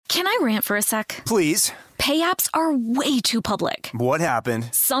Can I rant for a sec? Please. Pay apps are way too public. What happened?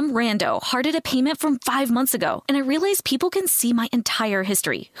 Some rando hearted a payment from 5 months ago, and I realized people can see my entire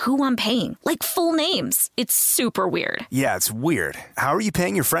history, who I'm paying, like full names. It's super weird. Yeah, it's weird. How are you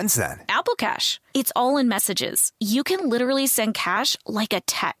paying your friends then? Apple Cash. It's all in messages. You can literally send cash like a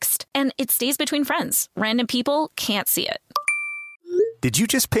text, and it stays between friends. Random people can't see it. Did you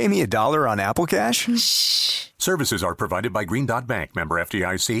just pay me $1 on Apple Cash? Shh. Services are provided by Green Dot Bank. Member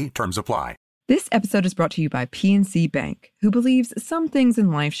FDIC. Terms apply. This episode is brought to you by PNC Bank, who believes some things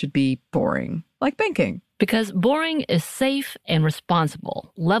in life should be boring, like banking. Because boring is safe and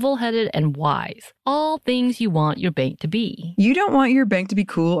responsible, level-headed and wise. All things you want your bank to be. You don't want your bank to be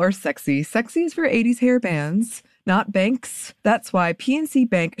cool or sexy. Sexy is for 80s hair bands, not banks. That's why PNC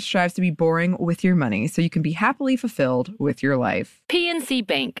Bank strives to be boring with your money so you can be happily fulfilled with your life. PNC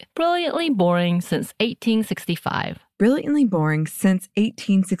Bank, brilliantly boring since 1865. Brilliantly Boring Since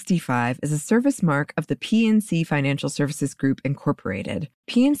 1865 is a service mark of the PNC Financial Services Group, Incorporated.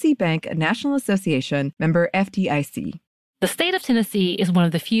 PNC Bank, a National Association, member FDIC. The state of Tennessee is one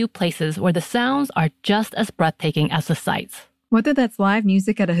of the few places where the sounds are just as breathtaking as the sights. Whether that's live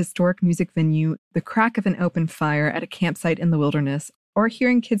music at a historic music venue, the crack of an open fire at a campsite in the wilderness, or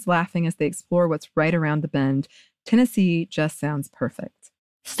hearing kids laughing as they explore what's right around the bend, Tennessee just sounds perfect.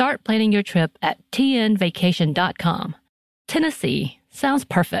 Start planning your trip at tnvacation.com. Tennessee sounds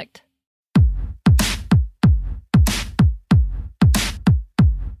perfect.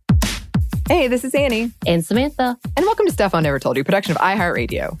 Hey, this is Annie. And Samantha. And welcome to Stuff I Never Told You, production of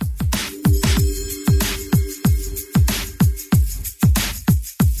iHeartRadio.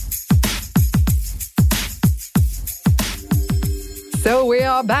 So we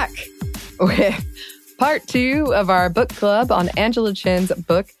are back with part 2 of our book club on Angela Chen's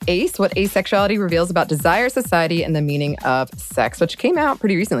book, Ace, What Asexuality Reveals About Desire, Society, and the Meaning of Sex, which came out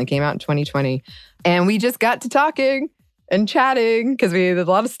pretty recently, came out in 2020. And we just got to talking and chatting because we had a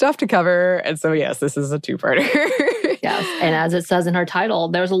lot of stuff to cover. And so, yes, this is a two-parter. Yes, and as it says in her title,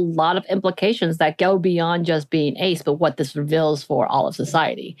 there's a lot of implications that go beyond just being ace, but what this reveals for all of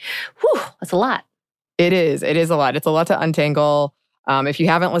society. Whew, that's a lot. It is. It is a lot. It's a lot to untangle. If you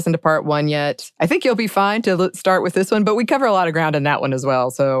haven't listened to part 1 yet, I think you'll be fine to start with this one, but we cover a lot of ground in that one as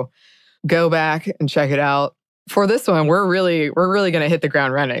well. So go back and check it out. For this one, we're really going to hit the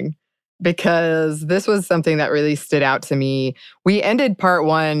ground running because this was something that really stood out to me. We ended part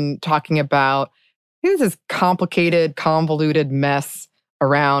 1 talking about this complicated, convoluted mess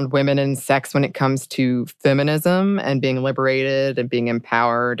around women and sex when it comes to feminism and being liberated and being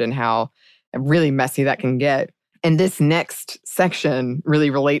empowered and how really messy that can get. And this next section really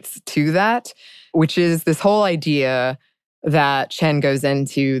relates to that, which is this whole idea that Chen goes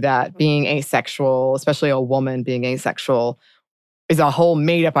into that being asexual, especially a woman being asexual, is a whole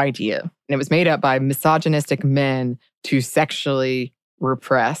made-up idea. And it was made up by misogynistic men to sexually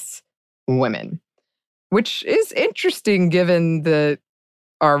repress women, which is interesting given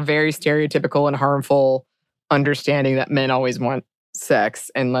our very stereotypical and harmful understanding that men always want sex.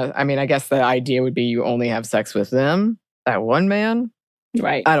 And I guess the idea would be you only have sex with them, that one man.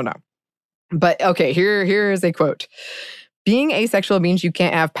 Right. I don't know. But okay, here is a quote. Being asexual means you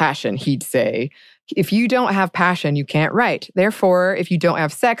can't have passion, he'd say. If you don't have passion, you can't write. Therefore, if you don't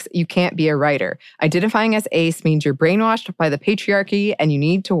have sex, you can't be a writer. Identifying as ace means you're brainwashed by the patriarchy and you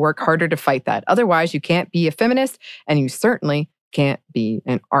need to work harder to fight that. Otherwise, you can't be a feminist and you certainly can't be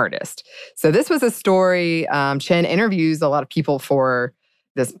an artist. So this was a story, Chen interviews a lot of people for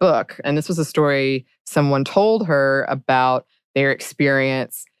this book. And this was a story someone told her about their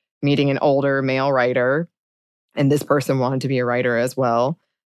experience meeting an older male writer. And this person wanted to be a writer as well.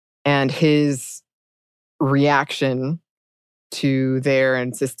 And his reaction to their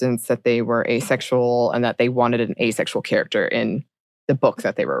insistence that they were asexual and that they wanted an asexual character in the book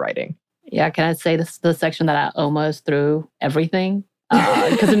that they were writing. Yeah, can I say this is the section that I almost threw everything?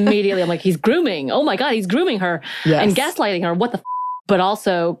 Because immediately I'm like, he's grooming. Oh my God, he's grooming her and gaslighting her. What the f***? But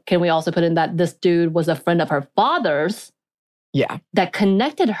also, can we also put in that this dude was a friend of her father's? Yeah. That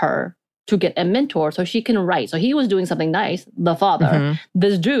connected her to get a mentor so she can write. So he was doing something nice, the father. Mm-hmm.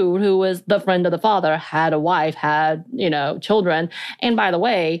 This dude who was the friend of the father had a wife, had, children. And by the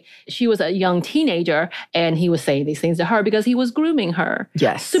way, she was a young teenager and he was saying these things to her because he was grooming her.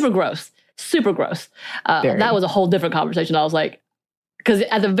 Yes. Super gross. Super gross. That was a whole different conversation. I was like, because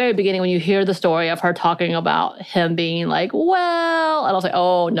at the very beginning, when you hear the story of her talking about him being like, well, and I was like,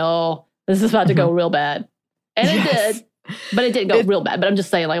 oh no, this is about to go real bad. And it did, but it didn't go real bad. But I'm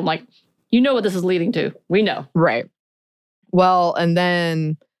just saying, I'm like, you know what this is leading to. We know. Right. Well, and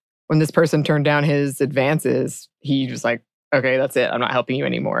then when this person turned down his advances, he was like, okay, that's it. I'm not helping you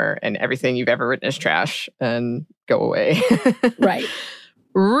anymore. And everything you've ever written is trash and go away. Right.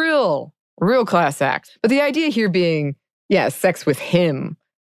 Real class act. But the idea here being, sex with him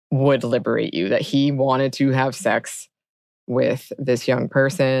would liberate you, that he wanted to have sex with this young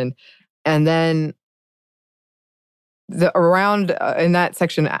person. And then around in that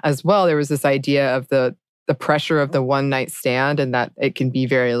section as well, there was this idea of the pressure of the one night stand, and that it can be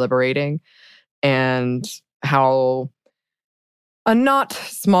very liberating, and how a not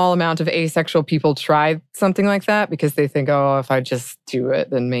small amount of asexual people try something like that because they think, oh, if I just do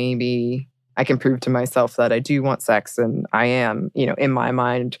it, then maybe I can prove to myself that I do want sex and I am, in my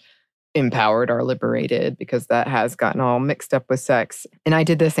mind, empowered or liberated, because that has gotten all mixed up with sex. And I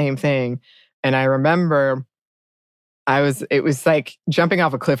did the same thing. And I remember it was like jumping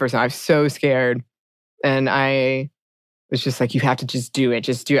off a cliff or something. I was so scared. And I was just like, you have to just do it.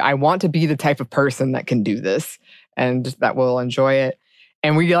 Just do it. I want to be the type of person that can do this and that will enjoy it.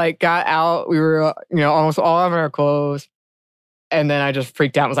 And we got out. We were, almost all of our clothes. And then I just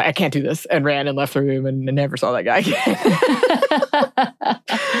freaked out and was like, I can't do this. And ran and left the room and never saw that guy again.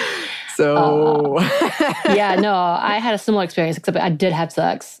 So. I had a similar experience, except I did have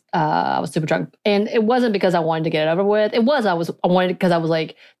sex. I was super drunk. And it wasn't because I wanted to get it over with. I wanted it because I was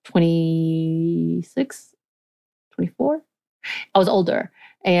like 26, 24. I was older.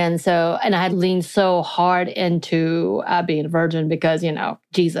 And I had leaned so hard into being a virgin because,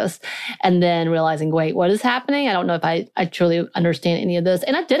 Jesus. And then realizing, wait, what is happening? I don't know if I truly understand any of this.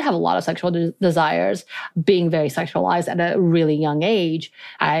 And I did have a lot of sexual desires, being very sexualized at a really young age.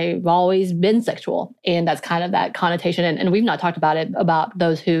 I've always been sexual. And that's kind of that connotation. And we've not talked about it, about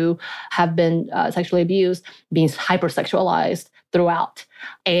those who have been sexually abused, being hypersexualized throughout.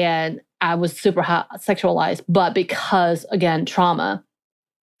 And I was super sexualized, but because, again, trauma,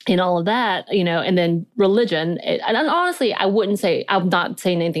 and all of that, and then religion. And honestly, I'm not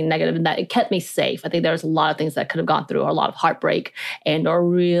saying anything negative in that. It kept me safe. I think there's a lot of things that could have gone through, or a lot of heartbreak or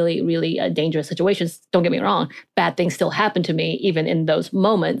really, really dangerous situations. Don't get me wrong. Bad things still happen to me, even in those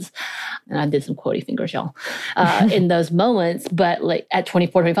moments. And I did some quotey fingers, y'all, in those moments. But like at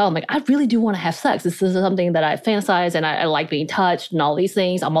 24, 25, I'm like, I really do want to have sex. This is something that I fantasize, and I like being touched and all these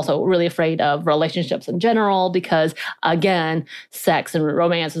things. I'm also really afraid of relationships in general because, again, sex and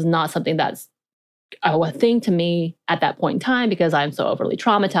romance is not something that's a thing to me at that point in time, because I'm so overly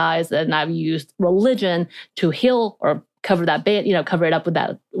traumatized, and I've used religion to heal or cover that cover it up with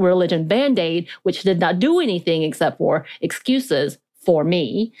that religion Band-Aid, which did not do anything except for excuses for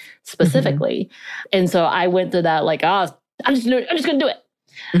me specifically. Mm-hmm. And so I went through that like, I'm just going to do it.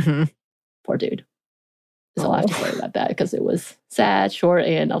 Mm-hmm. Poor dude. That's all I have to say about that, because it was sad, short,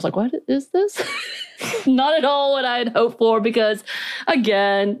 and I was like, what is this? Not at all what I had hoped for, because,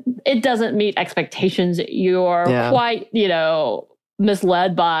 again, it doesn't meet expectations. You're quite,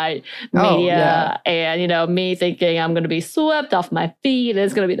 misled by media and, me thinking I'm going to be swept off my feet.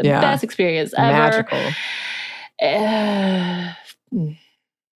 It's going to be the best experience ever. Magical.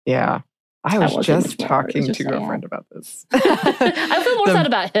 Yeah. I was just talking to a friend about this. I feel more sad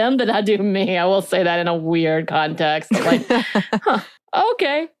about him than I do me. I will say that in a weird context. Like,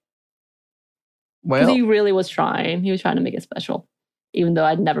 okay. Well, he really was trying. He was trying to make it special, even though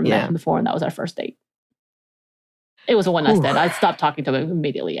I'd never met him before, and that was our first date. It was a one night stand. I stopped talking to him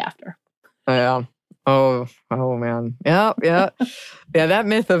immediately after. Yeah. Oh man. Yeah. Yeah, that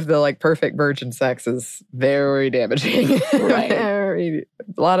myth of the perfect virgin sex is very damaging. Right. A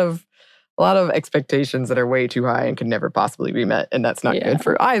lot of expectations that are way too high and can never possibly be met. And that's not good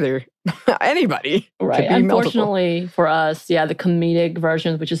for either anybody. Right. Unfortunately for us, the comedic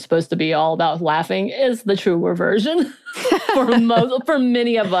version, which is supposed to be all about laughing, is the truer version for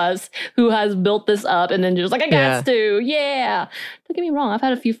many of us who has built this up and then just like, I got to. Yeah. Don't get me wrong. I've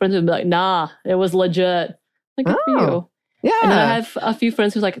had a few friends who be like, nah, it was legit. Like, good for you. Yeah. And then I have a few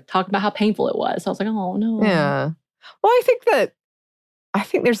friends who talked about how painful it was. So I was like, oh no. Yeah. Well, I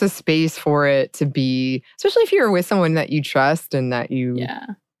think there's a space for it to be, especially if you're with someone that you trust and that you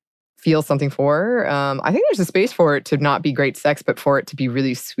feel something for. I think there's a space for it to not be great sex, but for it to be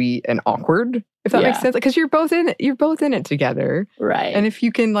really sweet and awkward, if that makes sense. Because you're both in it together. Right. And if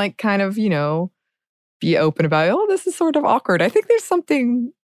you can kind of, be open about, this is sort of awkward. I think there's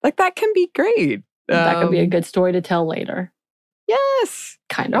something that can be great. That could be a good story to tell later. Yes.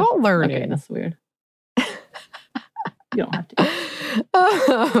 Kind of. All learning. Okay, that's weird. You don't have to.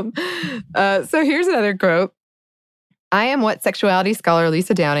 So here's another quote. I am what sexuality scholar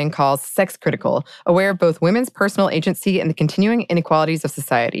Lisa Downing calls sex critical, aware of both women's personal agency and the continuing inequalities of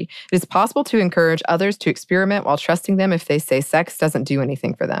society. It is possible to encourage others to experiment while trusting them if they say sex doesn't do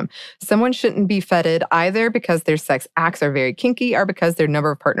anything for them. Someone shouldn't be feted either because their sex acts are very kinky or because their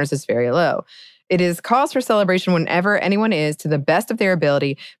number of partners is very low. It is cause for celebration whenever anyone is, to the best of their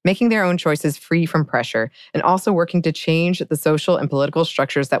ability, making their own choices free from pressure, and also working to change the social and political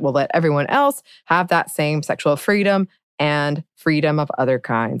structures that will let everyone else have that same sexual freedom and freedom of other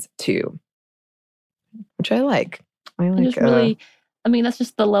kinds too. Which I like. Just really, that's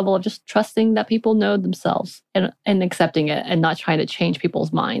just the level of just trusting that people know themselves and accepting it and not trying to change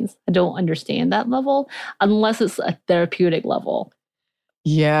people's minds. I don't understand that level unless it's a therapeutic level.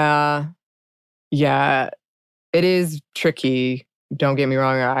 Yeah. Yeah, it is tricky. Don't get me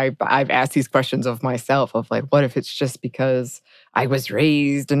wrong. I've asked these questions of myself of like, what if it's just because I was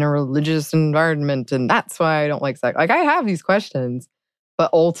raised in a religious environment and that's why I don't like sex? Like, I have these questions, but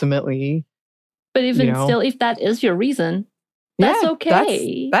ultimately. But even still, if that is your reason, that's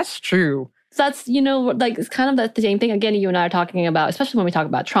okay. That's true. So that's, like, it's kind of the same thing. Again, you and I are talking about, especially when we talk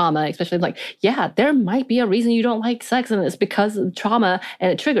about trauma, especially like, yeah, there might be a reason you don't like sex and it's because of trauma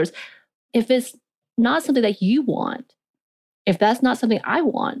and it triggers. If it's not something that you want, if that's not something I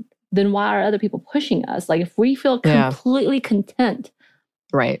want, then why are other people pushing us? Like, if we feel completely content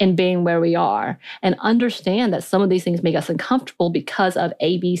in being where we are and understand that some of these things make us uncomfortable because of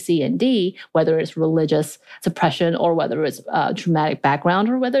A, B, C, and D, whether it's religious suppression or whether it's traumatic background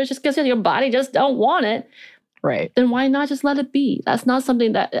or whether it's just because your body just don't want it, then why not just let it be? That's not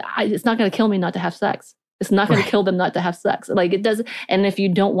something that, it's not going to kill me not to have sex. It's not going to kill them not to have sex. Like, it doesn't. And if you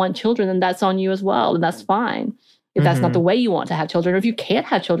don't want children, then that's on you as well. And that's fine. If that's not the way you want to have children, or if you can't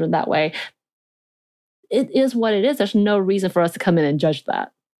have children that way, it is what it is. There's no reason for us to come in and judge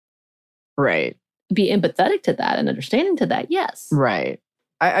that. Right. Be empathetic to that and understanding to that. Yes. Right.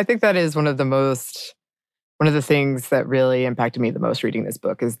 I think that is one of the things that really impacted me the most reading this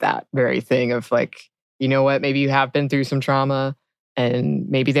book is that very thing of like, you know what, maybe you have been through some trauma. And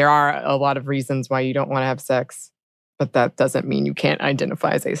maybe there are a lot of reasons why you don't want to have sex, but that doesn't mean you can't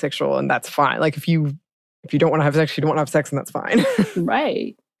identify as asexual, and that's fine. Like if you don't want to have sex, you don't want to have sex, and that's fine.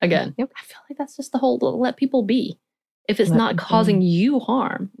 Right. Again, I feel like that's just the whole let people be. If it's not causing you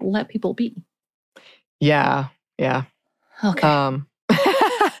harm, let people be. Yeah. Yeah. Okay.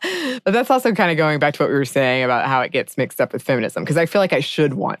 But that's also kind of going back to what we were saying about how it gets mixed up with feminism, because I feel like I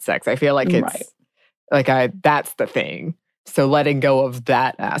should want sex. I feel like it's that's the thing. So letting go of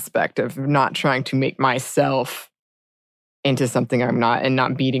that aspect of not trying to make myself into something I'm not and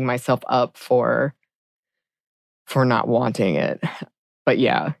not beating myself up for not wanting it. But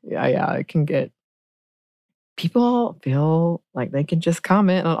yeah, it can get, people feel like they can just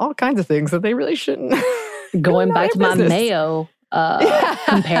comment on all kinds of things that they really shouldn't. Going back to my Mayo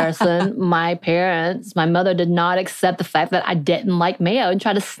comparison, my mother did not accept the fact that I didn't like Mayo and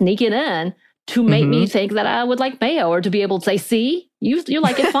try to sneak it in to make me think that I would like Mayo, or to be able to say, see, you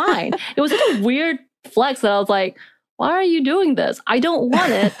like it fine. It was such a weird flex that I was like, why are you doing this? I don't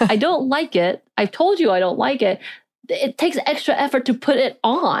want it. I don't like it. I've told you I don't like it. It takes extra effort to put it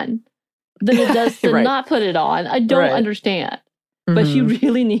on than it does to not put it on. I don't understand. But she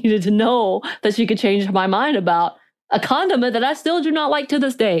really needed to know that she could change my mind about a condiment that I still do not like to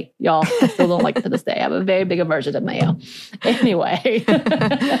this day. Y'all, I still don't like it to this day. I have a very big aversion to mayo. Anyway.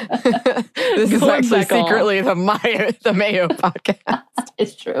 This is actually secretly the Mayo podcast.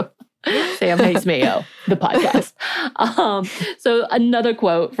 It's true. Sam Hates Mayo, the podcast. So another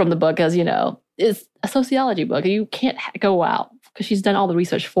quote from the book, as you know, is a sociology book. You can't go out because she's done all the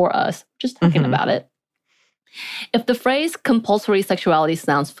research for us, just talking about it. If the phrase compulsory sexuality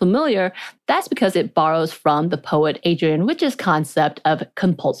sounds familiar, that's because it borrows from the poet Adrienne Rich's concept of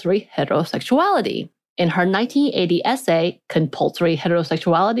compulsory heterosexuality. In her 1980 essay, Compulsory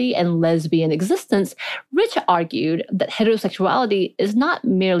Heterosexuality and Lesbian Existence, Rich argued that heterosexuality is not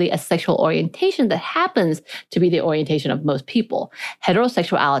merely a sexual orientation that happens to be the orientation of most people.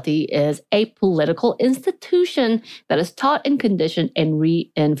 Heterosexuality is a political institution that is taught and conditioned and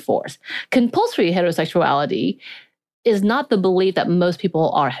reinforced. Compulsory heterosexuality is not the belief that most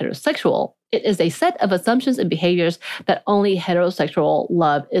people are heterosexual. It is a set of assumptions and behaviors that only heterosexual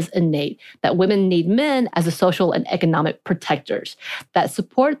love is innate, that women need men as a social and economic protectors, that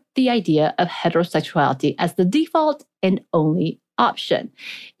support the idea of heterosexuality as the default and only option.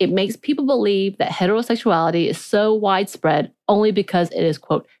 It makes people believe that heterosexuality is so widespread only because it is,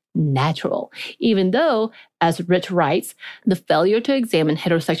 quote, natural, even though, as Rich writes, the failure to examine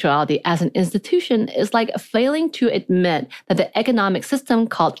heterosexuality as an institution is like failing to admit that the economic system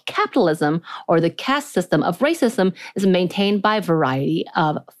called capitalism or the caste system of racism is maintained by a variety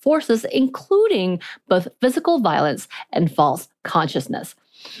of forces, including both physical violence and false consciousness.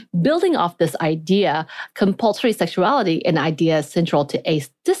 Building off this idea, compulsory sexuality, an idea central to ace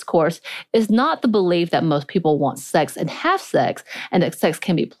discourse, is not the belief that most people want sex and have sex, and that sex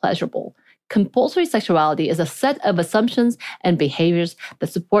can be pleasurable. Compulsory sexuality is a set of assumptions and behaviors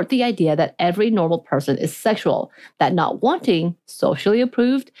that support the idea that every normal person is sexual, that not wanting socially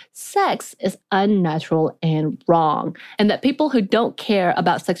approved sex is unnatural and wrong, and that people who don't care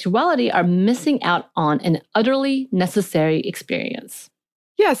about sexuality are missing out on an utterly necessary experience.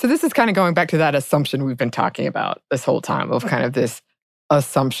 Yeah, so this is kind of going back to that assumption we've been talking about this whole time of kind of this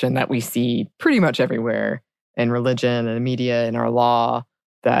assumption that we see pretty much everywhere in religion and media and our law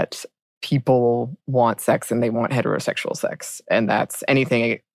that people want sex and they want heterosexual sex. And that's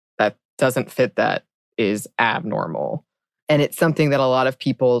anything that doesn't fit that is abnormal. And it's something that a lot of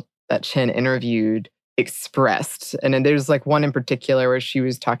people that Chen interviewed expressed. And then there's like one in particular where she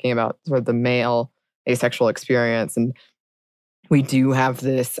was talking about sort of the male asexual experience. And we do have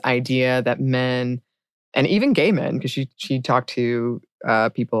this idea that men, and even gay men, because she talked to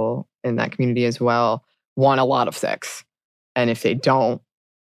people in that community as well, want a lot of sex. And if they don't,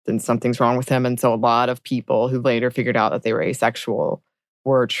 then something's wrong with them. And so a lot of people who later figured out that they were asexual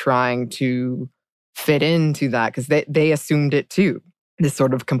were trying to fit into that because they assumed it too. This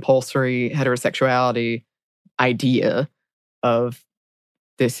sort of compulsory heterosexuality idea of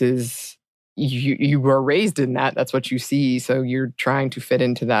this is... You were raised in that. That's what you see. So you're trying to fit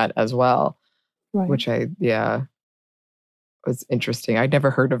into that as well. Right. Which was interesting. I'd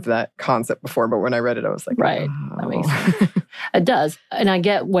never heard of that concept before, but when I read it, I was like, right. Oh. That makes sense. It does. And I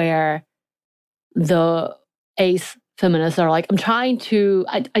get where the ace feminists are like, I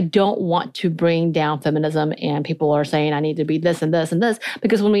don't want to bring down feminism, and people are saying I need to be this and this and this.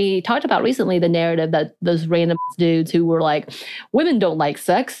 Because when we talked about recently the narrative that those random dudes who were like, women don't like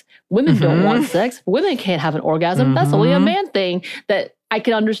sex, women don't want sex, women can't have an orgasm, that's only a man thing, that I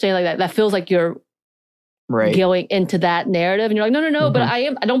can understand like that. That feels like you're going into that narrative and you're like, no, but I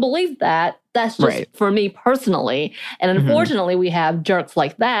don't believe that. That's just for me personally. And unfortunately, we have jerks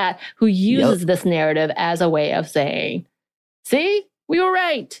like that who uses this narrative as a way of saying, see, we were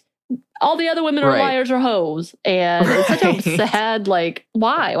right. All the other women are liars or hoes. And it's such a sad, like,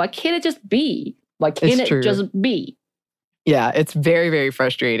 why? Why can't it just be? Why can't it just be? Yeah, it's very, very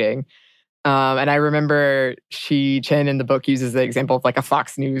frustrating. And I remember Chen in the book uses the example of like a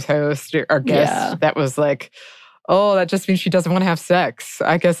Fox News host or guest that was like, oh, that just means she doesn't want to have sex.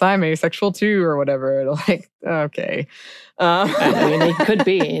 I guess I'm asexual too, or whatever. Like, okay. I mean, they could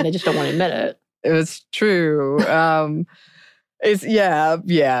be, and they just don't want to admit it. It was true. And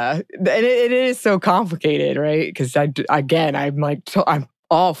it is so complicated, right? Because I'm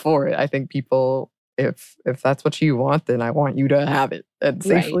all for it. I think people, if that's what you want, then I want you to have it and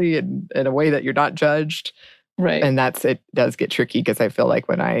safely and in a way that you're not judged. Right. And it does get tricky because I feel like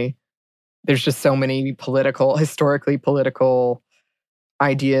there's just so many historically political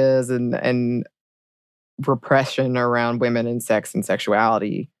ideas and repression around women and sex and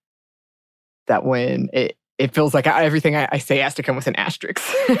sexuality that when it feels like everything I say has to come with an asterisk.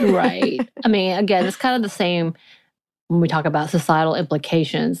 Right. I mean, again, it's kind of the same when we talk about societal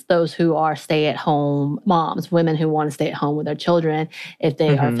implications. Those who are stay-at-home moms, women who want to stay at home with their children, if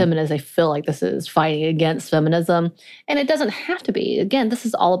they are feminists, they feel like this is fighting against feminism. And it doesn't have to be. Again, this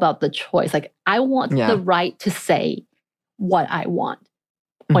is all about the choice. Like, I want the right to say what I want,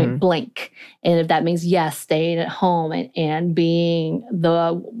 point blank. And if that means, yes, staying at home and being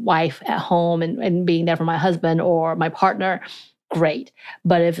the wife at home and being there for my husband or my partner, great.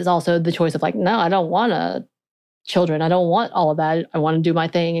 But if it's also the choice of like, no, I don't want children. I don't want all of that. I want to do my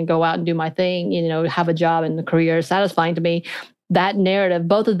thing and go out and do my thing, have a job and the career is satisfying to me. That narrative,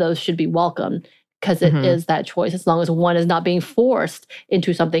 both of those should be welcomed because it is that choice, as long as one is not being forced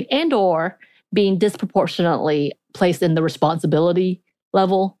into something and or being disproportionately placed in the responsibility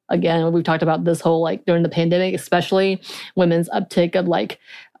level. Again, we've talked about this whole, like during the pandemic, especially women's uptick of like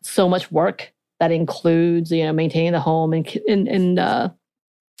so much work that includes, maintaining the home and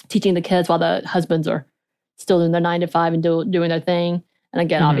teaching the kids while the husbands are still doing their 9 to 5 and doing their thing. And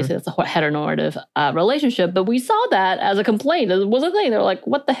again, obviously that's a heteronormative relationship, but we saw that as a complaint. It was a thing. They were like,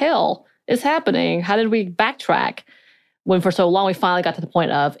 what the hell is happening? How did we backtrack when for so long we finally got to the point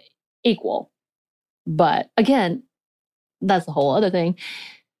of equal? But again, that's the whole other thing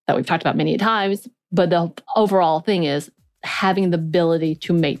that we've talked about many times. But the overall thing is having the ability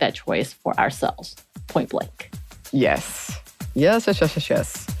to make that choice for ourselves, point blank. Yes. Yes.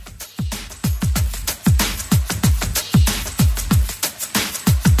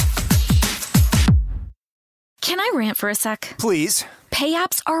 Can I rant for a sec? Please. Pay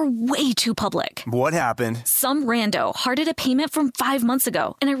apps are way too public. What happened? Some rando hearted a payment from 5 months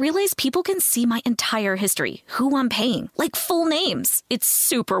ago, and I realized people can see my entire history, who I'm paying, like full names. It's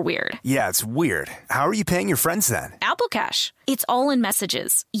super weird. Yeah, it's weird. How are you paying your friends then? Apple Cash. It's all in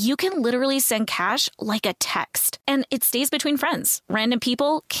messages. You can literally send cash like a text, and it stays between friends. Random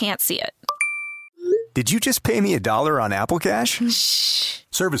people can't see it. Did you just pay me $1 on Apple Cash? Shh.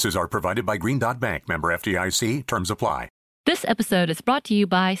 Services are provided by Green Dot Bank, member FDIC. Terms apply. This episode is brought to you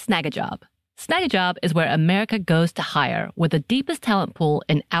by Snagajob. Snagajob is where America goes to hire, with the deepest talent pool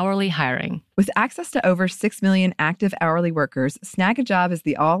in hourly hiring. With access to over 6 million active hourly workers, Snagajob is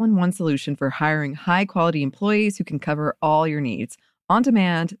the all-in-one solution for hiring high-quality employees who can cover all your needs. On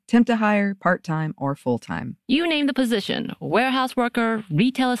demand, temp to hire, part-time, or full-time. You name the position: warehouse worker,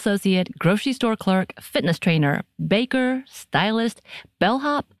 retail associate, grocery store clerk, fitness trainer, baker, stylist,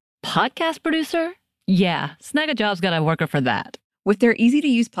 bellhop, podcast producer. Yeah, Snagajob's got a worker for that. With their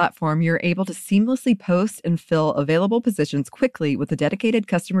easy-to-use platform, you're able to seamlessly post and fill available positions quickly with a dedicated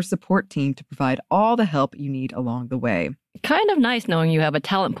customer support team to provide all the help you need along the way. Kind of nice knowing you have a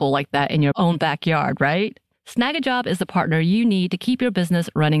talent pool like that in your own backyard, right? Snagajob is the partner you need to keep your business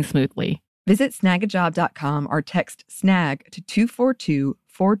running smoothly. Visit snagajob.com or text SNAG to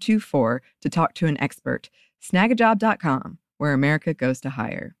 242-424 to talk to an expert. Snagajob.com, where America goes to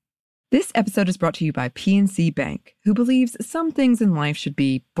hire. This episode is brought to you by PNC Bank, who believes some things in life should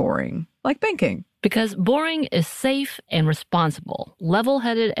be boring, like banking. Because boring is safe and responsible,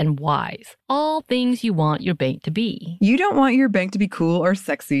 level-headed and wise. All things you want your bank to be. You don't want your bank to be cool or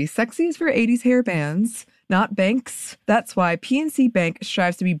sexy. Sexy is for 80s hair bands, not banks. That's why PNC Bank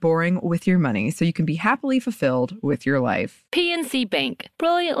strives to be boring with your money so you can be happily fulfilled with your life. PNC Bank,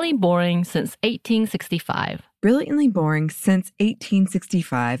 brilliantly boring since 1865. Brilliantly Boring Since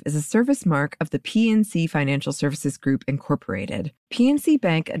 1865 is a service mark of the PNC Financial Services Group, Incorporated. PNC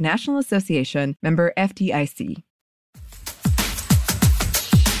Bank, a National Association, member FDIC.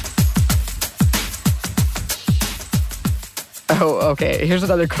 Oh, okay. Here's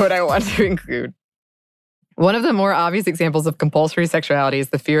another quote I want to include. One of the more obvious examples of compulsory sexuality is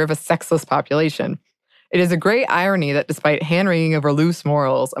the fear of a sexless population. It is a great irony that despite hand-wringing over loose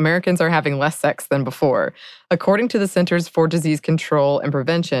morals, Americans are having less sex than before. According to the Centers for Disease Control and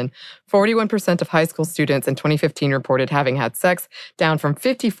Prevention, 41% of high school students in 2015 reported having had sex, down from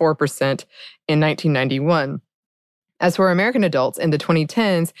 54% in 1991. As for American adults in the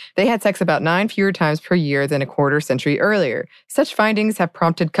 2010s, they had sex about 9 fewer times per year than a quarter century earlier. Such findings have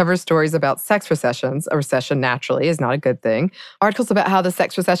prompted cover stories about sex recessions. A recession, naturally, is not a good thing. Articles about how the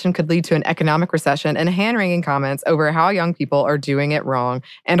sex recession could lead to an economic recession, and hand-wringing comments over how young people are doing it wrong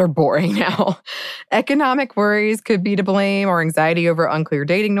and are boring now. Economic worries could be to blame, or anxiety over unclear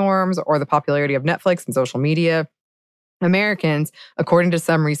dating norms, or the popularity of Netflix and social media. Americans, according to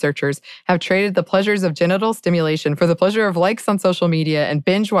some researchers, have traded the pleasures of genital stimulation for the pleasure of likes on social media and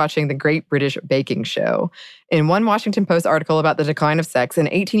binge-watching The Great British Baking Show. In one Washington Post article about the decline of sex, an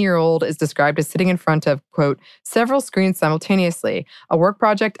 18-year-old is described as sitting in front of, quote, several screens simultaneously, a work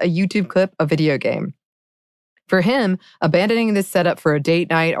project, a YouTube clip, a video game. For him, abandoning this setup for a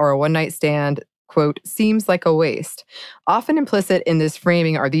date night or a one-night stand, quote, seems like a waste. Often implicit in this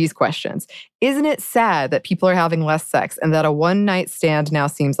framing are these questions. Isn't it sad that people are having less sex and that a one-night stand now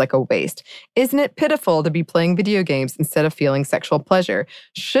seems like a waste? Isn't it pitiful to be playing video games instead of feeling sexual pleasure?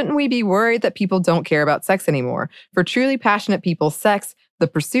 Shouldn't we be worried that people don't care about sex anymore? For truly passionate people, sex, the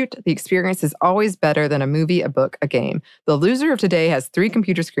pursuit, the experience is always better than a movie, a book, a game. The loser of today has 3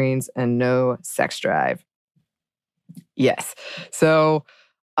 computer screens and no sex drive. Yes. So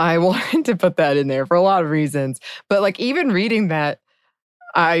I wanted to put that in there for a lot of reasons. But like even reading that,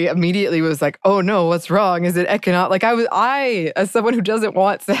 I immediately was like, oh no, what's wrong? Is it economic? Like I, as someone who doesn't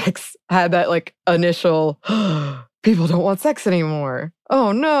want sex, had that like initial, people don't want sex anymore.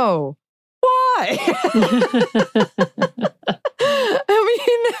 Oh no. Why? I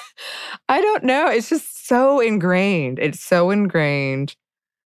mean, I don't know. It's just so ingrained. It's so ingrained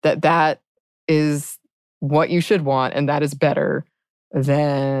that that is what you should want and that is better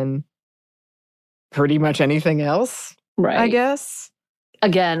than pretty much anything else, right? I guess.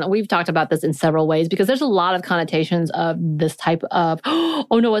 again, we've talked about this in several ways because there's a lot of connotations of this type of,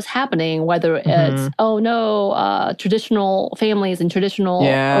 oh no, what's happening? Whether it's, oh no, traditional families and traditional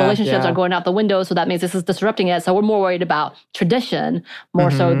relationships are going out the window. So that means this is disrupting it. So we're more worried about tradition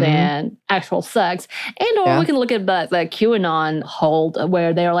more so than actual sex. And or we can look at the QAnon hold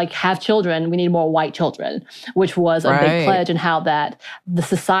where they're like, have children, we need more white children, which was a big pledge, and how that the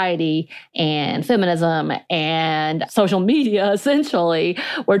society and feminism and social media essentially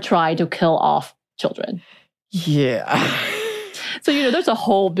were trying to kill off children. Yeah. So, there's a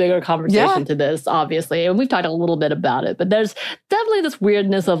whole bigger conversation to this, obviously. And we've talked a little bit about it. But there's definitely this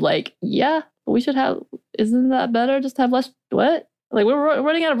weirdness of like, we should have, isn't that better just to have less, what? Like, we're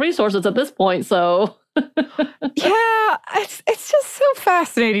running out of resources at this point, so... Yeah, it's just so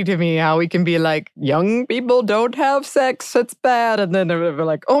fascinating to me how we can be like, young people don't have sex, it's bad. And then they're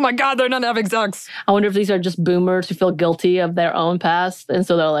like, oh my God, they're not having sex. I wonder if these are just boomers who feel guilty of their own past. And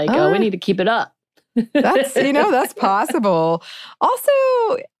so they're like, we need to keep it up. That's, that's possible. Also,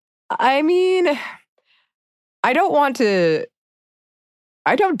 I mean, I don't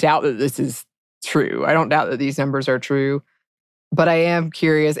doubt that this is true. I don't doubt that these numbers are true. But I am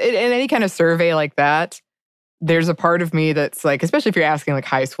curious, in any kind of survey like that, there's a part of me that's like, especially if you're asking like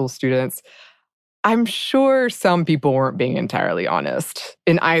high school students, I'm sure some people weren't being entirely honest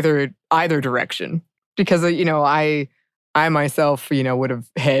in either direction. Because, I myself, would have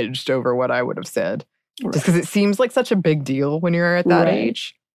hedged over what I would have said. Just because it seems like such a big deal when you're at that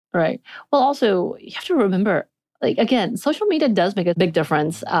age. Right. Well, also, you have to remember, like, again, social media does make a big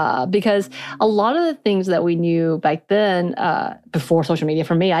difference because a lot of the things that we knew back then, before social media,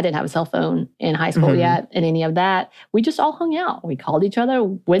 for me, I didn't have a cell phone in high school yet and any of that. We just all hung out. We called each other,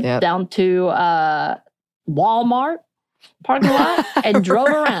 went down to Walmart parking lot and drove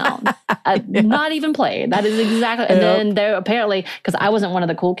around. Not even played. That is exactly. And then there apparently, because I wasn't one of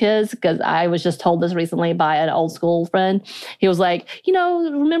the cool kids, because I was just told this recently by an old school friend. He was like,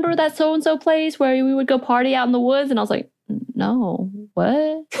 remember that so-and-so place where we would go party out in the woods? And I was like, no,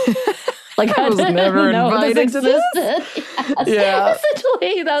 what? Like, I was never invited to this. Yes. Yeah.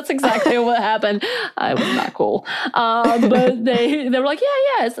 Essentially, that's exactly what happened. I was not cool. But they were like,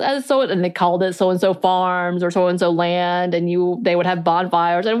 yeah. So, and they called it so-and-so farms or so-and-so land. And they would have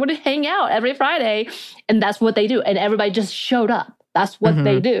bonfires and would hang out every Friday. And that's what they do. And everybody just showed up. That's what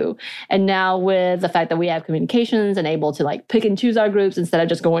they do. And now with the fact that we have communications and able to like pick and choose our groups instead of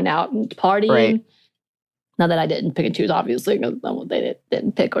just going out and partying. Right. Not that I didn't pick and choose, obviously, because they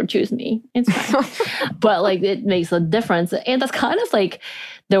didn't pick or choose me. It's fine. But, like, it makes a difference. And that's kind of like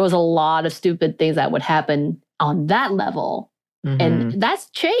there was a lot of stupid things that would happen on that level. And that's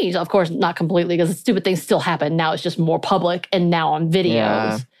changed. Of course, not completely, because stupid things still happen. Now it's just more public and now on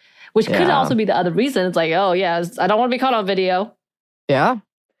videos, which could also be the other reason. It's like, I don't want to be caught on video. Yeah.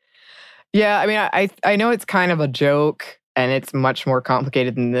 Yeah, I mean, I know it's kind of a joke and it's much more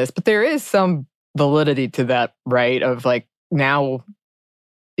complicated than this, but there is some validity to that, right? Of like, now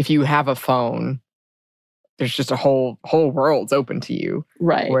if you have a phone, there's just a whole world's open to you.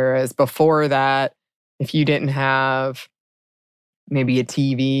 Right. Whereas before that, if you didn't have maybe a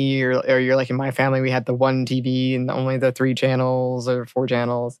TV or you're like in my family, we had the one TV and only the 3 channels or 4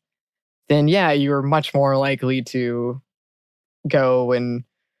 channels, then you were much more likely to go and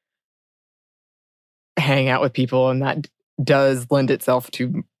hang out with people, and that does lend itself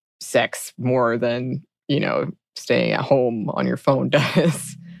to sex more than, staying at home on your phone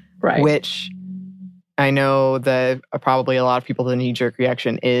does. Right. Which I know that probably a lot of people, the knee-jerk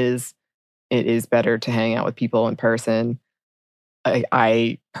reaction is it is better to hang out with people in person.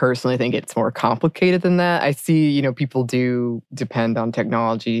 I personally think it's more complicated than that. I see, people do depend on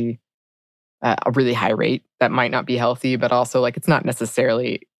technology at a really high rate. That might not be healthy, but also like it's not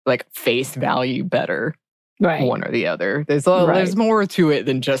necessarily like face value better. Right. One or the other. There's more to it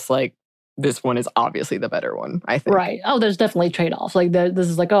than just like this one is obviously the better one, I think. Right. Oh, there's definitely trade-offs. Like this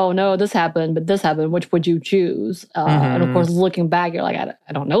is like, oh no, this happened, but this happened. Which would you choose? And of course, looking back, you're like,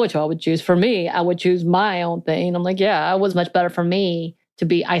 I don't know which one I would choose. For me, I would choose my own thing. I'm like, it was much better for me to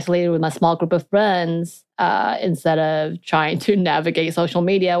be isolated with my small group of friends instead of trying to navigate social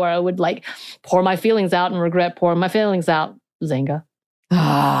media where I would like pour my feelings out and regret pouring my feelings out. Zynga.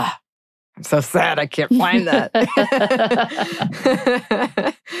 I'm so sad I can't find that.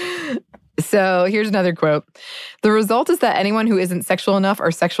 So here's another quote. The result is that anyone who isn't sexual enough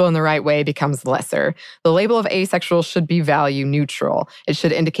or sexual in the right way becomes lesser. The label of asexual should be value neutral. It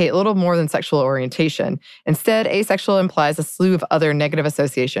should indicate little more than sexual orientation. Instead, asexual implies a slew of other negative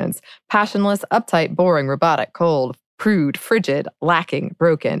associations. Passionless, uptight, boring, robotic, cold, prude, frigid, lacking,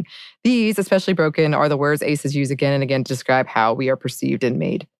 broken. These, especially broken, are the words aces use again and again to describe how we are perceived and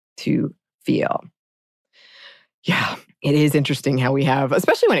made to feel. Yeah, it is interesting how we have,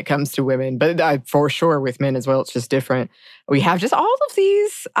 especially when it comes to women, but for sure with men as well, it's just different. We have just all of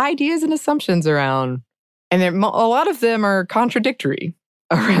these ideas and assumptions around, and a lot of them are contradictory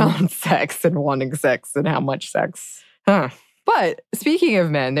around sex and wanting sex and how much sex. But speaking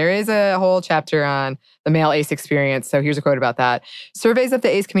of men, there is a whole chapter on the male ace experience. So here's a quote about that. Surveys of the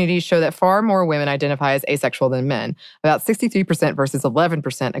ace community show that far more women identify as asexual than men, about 63% versus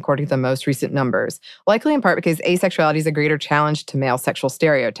 11% according to the most recent numbers, likely in part because asexuality is a greater challenge to male sexual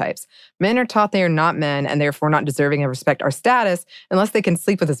stereotypes. Men are taught they are not men and therefore not deserving of respect or status unless they can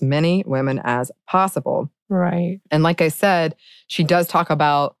sleep with as many women as possible. Right. And like I said, she does talk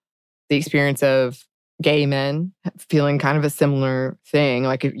about the experience of gay men feeling kind of a similar thing.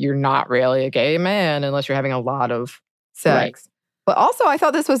 Like you're not really a gay man unless you're having a lot of sex. Right. But also I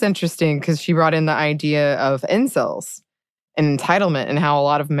thought this was interesting because she brought in the idea of incels and entitlement and how a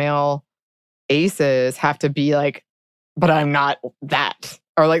lot of male aces have to be like, but I'm not that.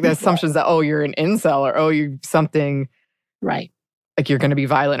 Or like the assumptions that, oh, you're an incel or, oh, you're something. Right. Like you're going to be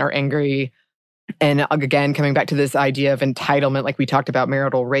violent or angry. And again, coming back to this idea of entitlement, like we talked about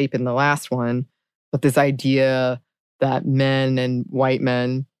marital rape in the last one. But this idea that men and white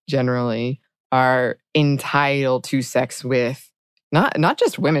men generally are entitled to sex with not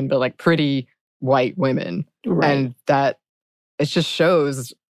just women, but like pretty white women. Right. And that it just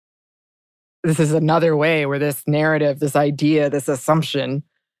shows this is another way where this narrative, this idea, this assumption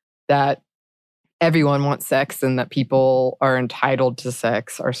that everyone wants sex and that people are entitled to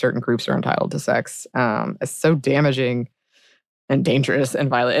sex or certain groups are entitled to sex is so damaging and dangerous and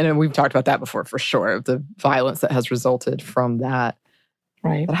violent. And we've talked about that before for sure, the violence that has resulted from that.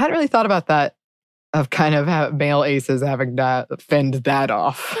 Right. But I hadn't really thought about that, of kind of male aces having to fend that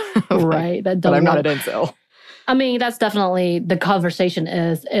off. Right. But I'm not an incel. I mean, that's definitely the conversation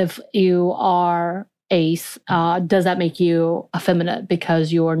is, if you are ace, does that make you effeminate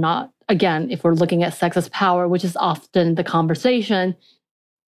because you are not, again, if we're looking at sex as power, which is often the conversation,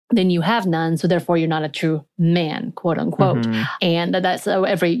 then you have none, so therefore you're not a true man, quote unquote. Mm-hmm. And that's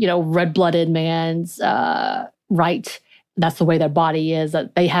every, red-blooded man's right. That's the way their body is,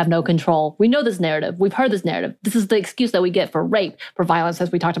 that they have no control. We know this narrative. We've heard this narrative. This is the excuse that we get for rape, for violence, as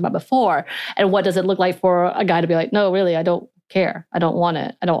we talked about before. And what does it look like for a guy to be like, no, really, I don't care. I don't want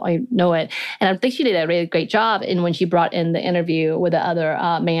it. I know it. And I think she did a really great job in when she brought in the interview with the other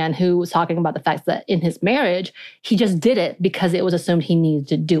man who was talking about the fact that in his marriage, he just did it because it was assumed he needed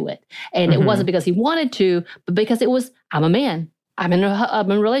to do it. And it wasn't because he wanted to, but because it was, I'm a man. I'm in a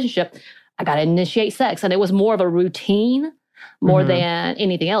relationship. I got to initiate sex. And it was more of a routine more than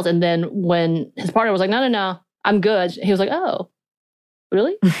anything else. And then when his partner was like, no, I'm good. He was like, oh,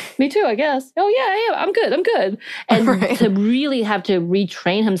 really? Me too, I guess. Oh, yeah, I'm good. And right. To really have to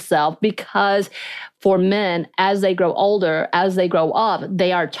retrain himself, because for men, as they grow older, as they grow up,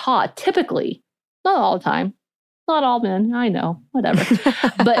 they are taught typically, not all the time, not all men, I know, whatever,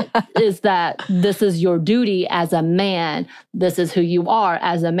 but is that this is your duty as a man. This is who you are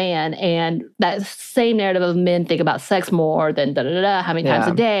as a man. And that same narrative of men think about sex more than how many times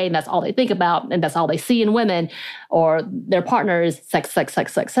a day, and that's all they think about, and that's all they see in women or their partners, sex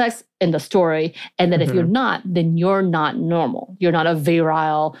in the story. And that if you're not, then you're not normal. You're not a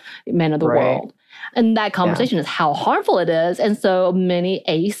virile man of the world. And that conversation is how harmful it is. And so many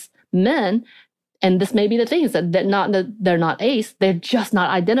ace men, and this may be the thing, is that they're not ace, they're just not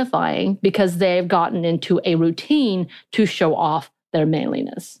identifying because they've gotten into a routine to show off their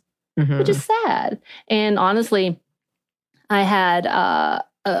manliness, which is sad. And honestly, I had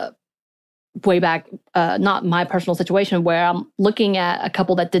way back, not my personal situation, where I'm looking at a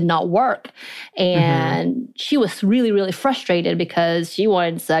couple that did not work. And she was really, really frustrated because she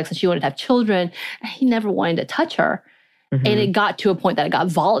wanted sex and she wanted to have children. And he never wanted to touch her. And it got to a point that it got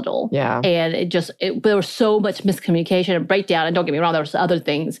volatile. Yeah. And there was so much miscommunication and breakdown. And don't get me wrong, there was other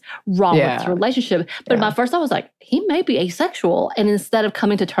things wrong with this relationship. But my first thought was like, he may be asexual. And instead of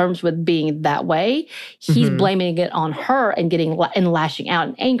coming to terms with being that way, he's blaming it on her and lashing out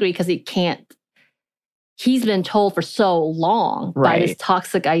and angry because he can't. He's been told for so long by this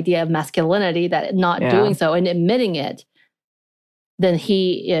toxic idea of masculinity that not doing so and admitting it, then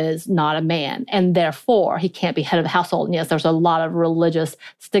he is not a man. And therefore, he can't be head of the household. And yes, there's a lot of religious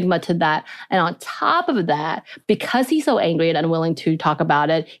stigma to that. And on top of that, because he's so angry and unwilling to talk about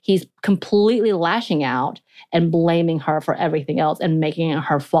it, he's completely lashing out and blaming her for everything else and making it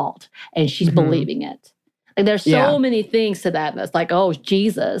her fault. And she's believing it. Like there's so many things to that that's like, oh,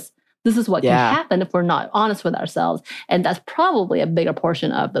 Jesus. This is what can happen if we're not honest with ourselves. And that's probably a bigger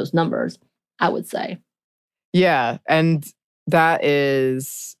portion of those numbers, I would say. Yeah. And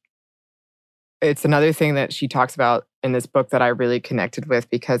it's another thing that she talks about in this book that I really connected with,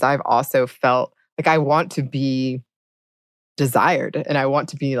 because I've also felt like I want to be desired and I want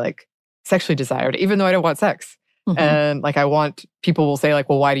to be like sexually desired, even though I don't want sex. Mm-hmm. And like people will say like,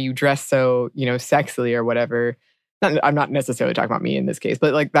 well, why do you dress so, sexily or whatever? I'm not necessarily talking about me in this case,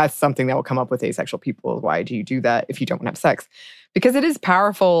 but like that's something that will come up with asexual people. Why do you do that if you don't have sex? Because it is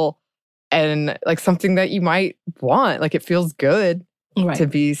powerful and like something that you might want. Like it feels good to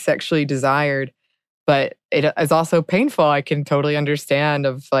be sexually desired, but it is also painful. I can totally understand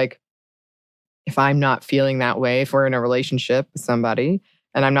of like, if I'm not feeling that way, if we're in a relationship with somebody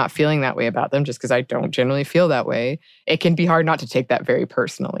and I'm not feeling that way about them just because I don't generally feel that way, it can be hard not to take that very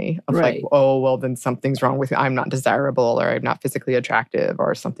personally. Of like, oh, well, then something's wrong with me. I'm not desirable or I'm not physically attractive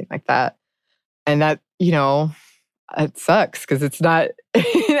or something like that. And that, it sucks because it's not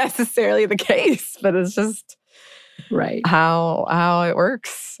necessarily the case, but it's just how it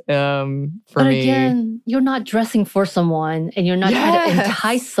works for me. But again, you're not dressing for someone and you're not trying to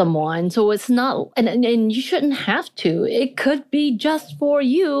entice someone. So it's not, and you shouldn't have to. It could be just for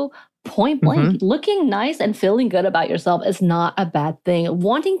you, point blank. Mm-hmm. Looking nice and feeling good about yourself is not a bad thing.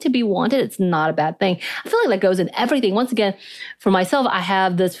 Wanting to be wanted, it's not a bad thing. I feel like that goes in everything. Once again, for myself, I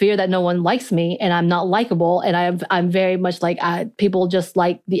have this fear that no one likes me and I'm not likable. And I'm very much like, people just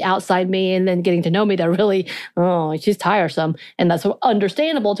like the outside me, and then getting to know me, they're really, oh, she's tiresome. And that's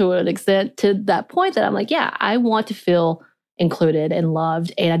understandable to an extent, to that point that I'm like, yeah, I want to feel included and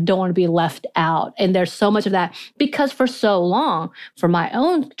loved, and I don't want to be left out. And there's so much of that because for so long, for my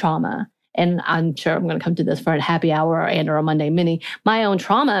own trauma, and I'm sure I'm going to come to this for a happy hour or a Monday mini, my own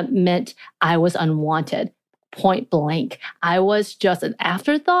trauma meant I was unwanted, point blank. I was just an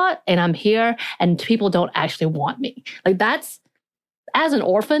afterthought, and I'm here and people don't actually want me. Like that's, as an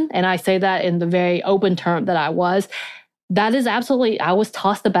orphan, and I say that in the very open term that I was, that is absolutely, I was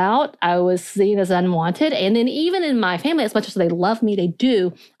tossed about. I was seen as unwanted. And then even in my family, as much as they love me, they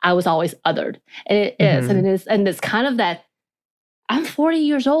do, I was always othered. And it is, and it's kind of that, I'm 40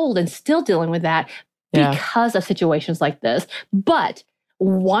 years old and still dealing with that because of situations like this. But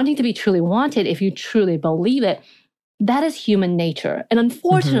wanting to be truly wanted, if you truly believe it, that is human nature. And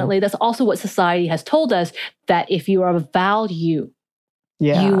unfortunately, that's also what society has told us, that if you are of value,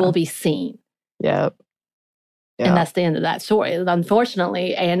 you will be seen. Yep. And that's the end of that story,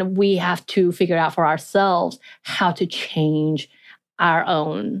 unfortunately. And we have to figure out for ourselves how to change our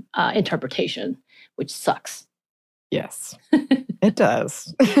own interpretation, which sucks. Yes, it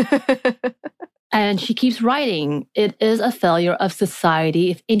does. And she keeps writing, it is a failure of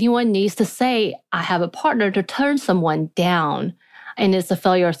society if anyone needs to say, I have a partner, to turn someone down. And it's a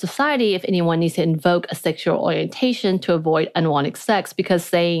failure of society if anyone needs to invoke a sexual orientation to avoid unwanted sex, because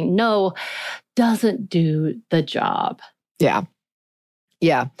saying no doesn't do the job. Yeah.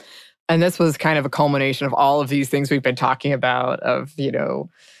 Yeah. And this was kind of a culmination of all of these things we've been talking about, of,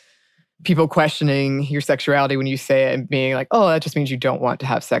 people questioning your sexuality when you say it and being like, oh, that just means you don't want to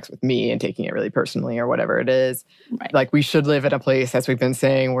have sex with me, and taking it really personally or whatever it is. Right. Like we should live in a place, as we've been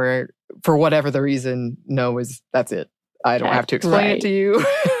saying, where for whatever the reason, no that's it. I don't have to explain it to you.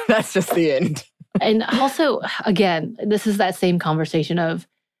 That's just the end. And also, again, this is that same conversation of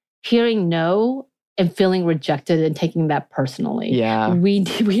hearing no and feeling rejected and taking that personally. Yeah. We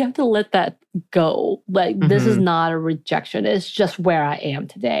have to let that go. Like, this is not a rejection. It's just where I am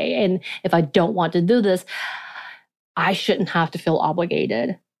today. And if I don't want to do this, I shouldn't have to feel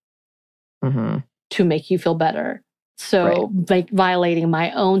obligated to make you feel better. So violating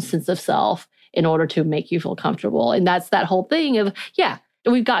my own sense of self in order to make you feel comfortable. And that's that whole thing of,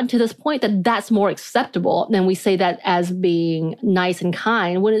 we've gotten to this point that that's more acceptable. And we say that as being nice and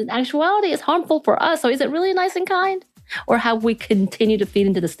kind, when in actuality it's harmful for us. So is it really nice and kind? Or have we continued to feed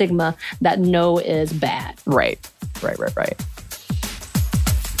into the stigma that no is bad? Right.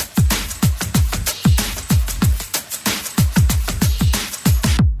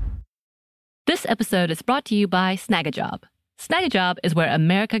 This episode is brought to you by Snagajob. Snagajob is where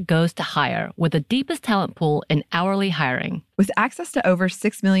America goes to hire, with the deepest talent pool in hourly hiring. With access to over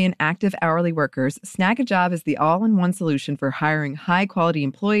 6 million active hourly workers, Snagajob is the all-in-one solution for hiring high-quality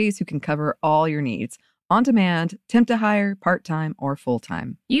employees who can cover all your needs. On demand, temp to hire, part-time, or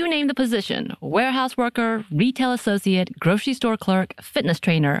full-time. You name the position: warehouse worker, retail associate, grocery store clerk, fitness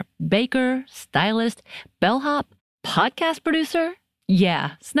trainer, baker, stylist, bellhop, podcast producer.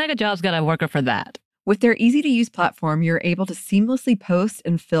 Yeah, Snagajob's got a worker for that. With their easy-to-use platform, you're able to seamlessly post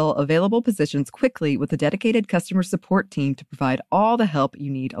and fill available positions quickly with a dedicated customer support team to provide all the help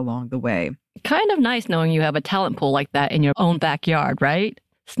you need along the way. Kind of nice knowing you have a talent pool like that in your own backyard, right?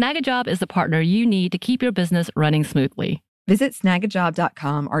 Snagajob is the partner you need to keep your business running smoothly. Visit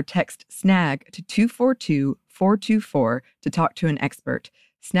snagajob.com or text SNAG to 242-424 to talk to an expert.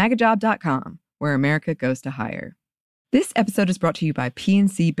 Snagajob.com, where America goes to hire. This episode is brought to you by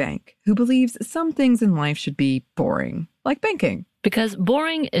PNC Bank, who believes some things in life should be boring, like banking. Because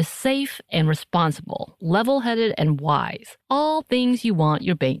boring is safe and responsible, level-headed and wise. All things you want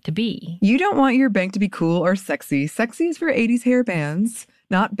your bank to be. You don't want your bank to be cool or sexy. Sexy is for 80s hair bands,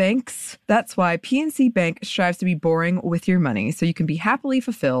 not banks. That's why PNC Bank strives to be boring with your money so you can be happily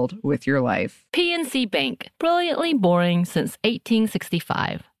fulfilled with your life. PNC Bank, brilliantly boring since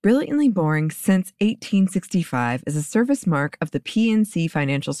 1865. Brilliantly Boring Since 1865 is a service mark of the PNC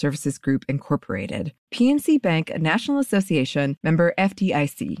Financial Services Group, Incorporated. PNC Bank, a National Association, member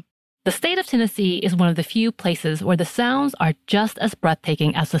FDIC. The state of Tennessee is one of the few places where the sounds are just as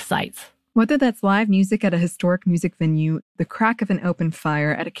breathtaking as the sights. Whether that's live music at a historic music venue, the crack of an open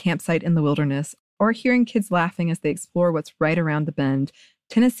fire at a campsite in the wilderness, or hearing kids laughing as they explore what's right around the bend,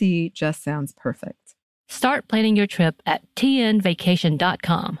 Tennessee just sounds perfect. Start planning your trip at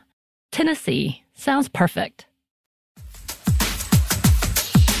tnvacation.com. Tennessee sounds perfect.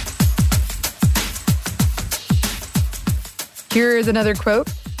 Here is another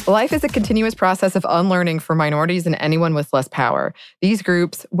quote. Life is a continuous process of unlearning for minorities and anyone with less power. These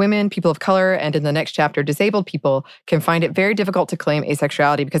groups, women, people of color, and in the next chapter, disabled people, can find it very difficult to claim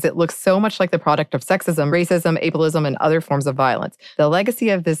asexuality because it looks so much like the product of sexism, racism, ableism, and other forms of violence. The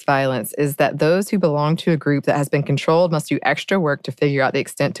legacy of this violence is that those who belong to a group that has been controlled must do extra work to figure out the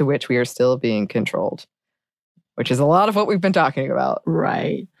extent to which we are still being controlled. Which is a lot of what we've been talking about.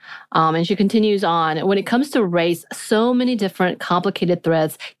 Right. And she continues on. When it comes to race, so many different complicated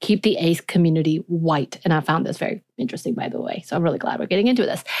threads keep the ace community white. And I found this very interesting, by the way. So I'm really glad we're getting into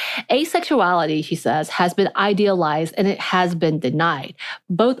this. Asexuality, she says, has been idealized and it has been denied.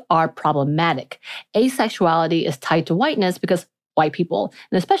 Both are problematic. Asexuality is tied to whiteness because white people,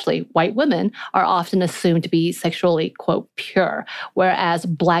 and especially white women, are often assumed to be sexually, quote, pure, whereas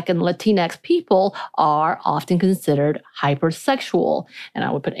Black and Latinx people are often considered hypersexual. And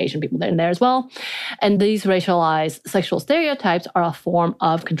I would put Asian people in there as well. And these racialized sexual stereotypes are a form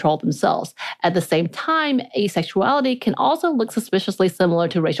of control themselves. At the same time, asexuality can also look suspiciously similar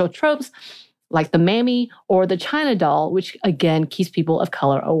to racial tropes, like the mammy or the China doll, which again keeps people of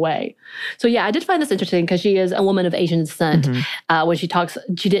color away. So yeah, I did find this interesting because she is a woman of Asian descent. When she talks,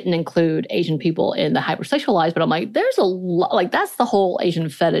 she didn't include Asian people in the hypersexualized, but I'm like, there's a lot, like that's the whole Asian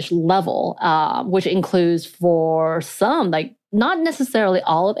fetish level, which includes for some, like not necessarily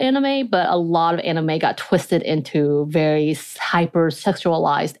all of anime, but a lot of anime got twisted into very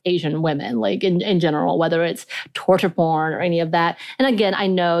hyper-sexualized Asian women, like in general, whether it's torture porn or any of that. And again, I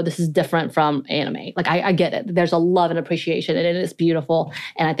know this is different from anime. Like, I get it. There's a love and appreciation, and it is beautiful,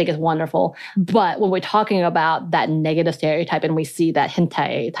 and I think it's wonderful. But when we're talking about that negative stereotype, and we see that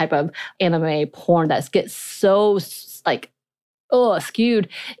hentai type of anime porn that gets so, like, skewed,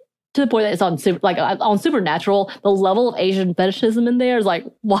 to the point that it's on Supernatural, the level of Asian fetishism in there is like,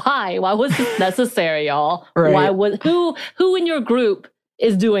 why? Why was this necessary, y'all? Right. Why would who in your group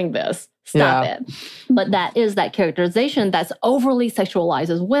is doing this? Stop it. But that is that characterization that's overly sexualized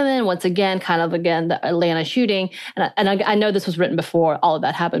as women. Once again, the Atlanta shooting. And I know this was written before all of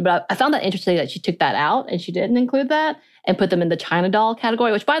that happened, but I found that interesting that she took that out and she didn't include that and put them in the China doll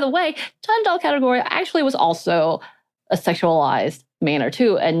category, which, by the way, China doll category actually was also a sexualized manner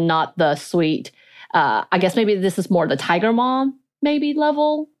too, and not the sweet, I guess maybe this is more the Tiger Mom maybe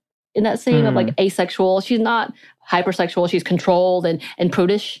level in that same of like asexual. She's not hypersexual. She's controlled and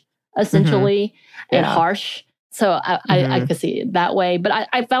prudish, essentially, and harsh. So I could see it that way. But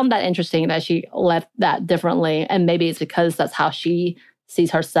I found that interesting that she left that differently. And maybe it's because that's how she sees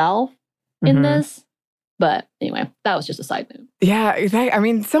herself in this. But anyway, that was just a side note. Yeah, I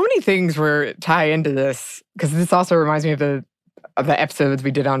mean, so many things were tie into this, because this also reminds me of the episodes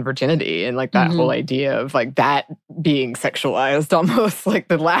we did on virginity and like that whole idea of like that being sexualized, almost like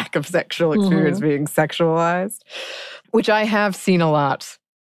the lack of sexual experience being sexualized, which I have seen a lot,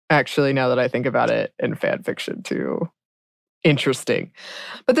 actually, now that I think about it, in fan fiction too. Interesting.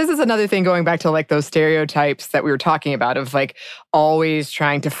 But this is another thing, going back to like those stereotypes that we were talking about of like always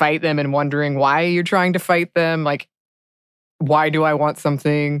trying to fight them and wondering why you're trying to fight them. Like, why do I want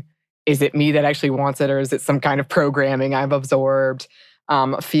something? Is it me that actually wants it, or is it some kind of programming I've absorbed?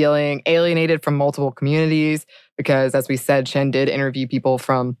 Feeling alienated from multiple communities, because as we said, Chen did interview people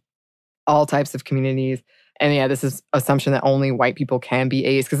from all types of communities. And yeah, this is assumption that only white people can be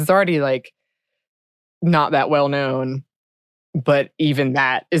ace because it's already like not that well known, but even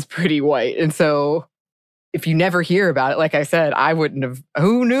that is pretty white. And so if you never hear about it, like I said, I wouldn't have,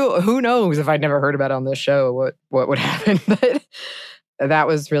 who knows if I'd never heard about it on this show, what would happen. But that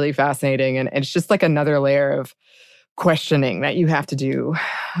was really fascinating. And it's just like another layer of questioning that you have to do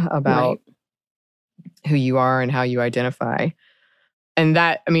about who you are and how you identify. And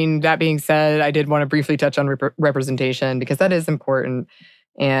that being said, I did want to briefly touch on representation because that is important.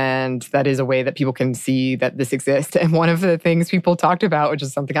 And that is a way that people can see that this exists. And one of the things people talked about, which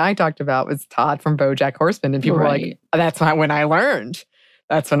is something I talked about, was Todd from BoJack Horseman. And people were like, that's not when I learned.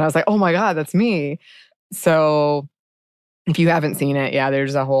 That's when I was like, oh my God, that's me. So if you haven't seen it, yeah,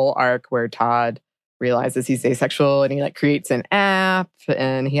 there's a whole arc where Todd realizes he's asexual and he like creates an app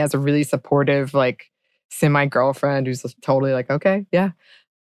and he has a really supportive, like semi-girlfriend who's totally like, okay, yeah.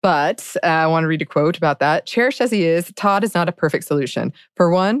 But I want to read a quote about that. Cherished as he is, Todd is not a perfect solution.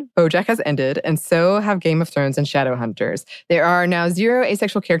 For one, BoJack has ended, and so have Game of Thrones and Shadowhunters. There are now 0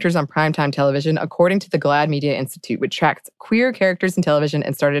 asexual characters on primetime television, according to the GLAAD Media Institute, which tracks queer characters in television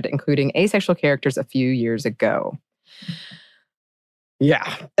and started including asexual characters a few years ago.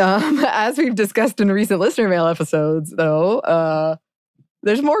 Yeah. As we've discussed in recent listener mail episodes, though,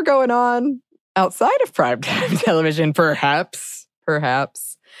 there's more going on outside of primetime television, perhaps.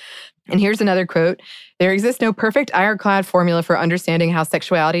 And here's another quote. There exists no perfect ironclad formula for understanding how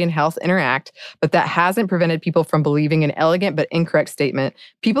sexuality and health interact, but that hasn't prevented people from believing an elegant but incorrect statement.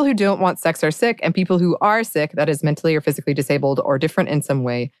 People who don't want sex are sick, and people who are sick, that is mentally or physically disabled or different in some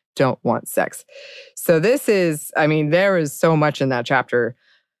way, don't want sex. So this is, there is so much in that chapter.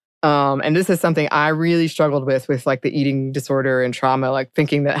 And this is something I really struggled with like the eating disorder and trauma, like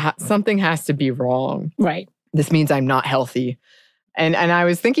thinking that something has to be wrong. Right. This means I'm not healthy. And I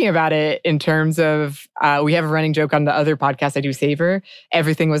was thinking about it in terms of, we have a running joke on the other podcast I do, Savor.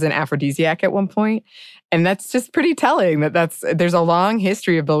 Everything was an aphrodisiac at one point. And that's just pretty telling there's a long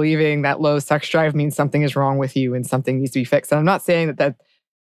history of believing that low sex drive means something is wrong with you and something needs to be fixed. And I'm not saying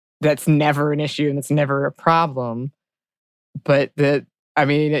that's never an issue and it's never a problem. But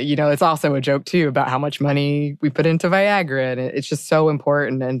it's also a joke too about how much money we put into Viagra. And it's just so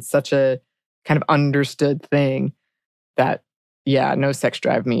important and such a kind of understood thing that, yeah, no sex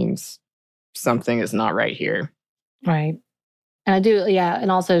drive means something is not right here. Right. And I do, yeah.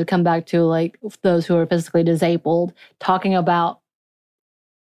 And also to come back to like those who are physically disabled, talking about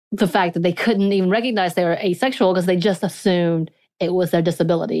the fact that they couldn't even recognize they were asexual because they just assumed it was their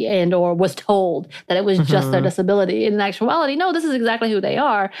disability or was told that it was just their disability. In actuality, no, this is exactly who they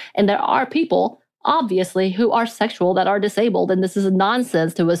are. And there are people, obviously, who are sexual that are disabled. And this is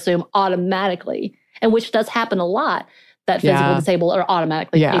nonsense to assume automatically, and which does happen a lot, that physical disabled are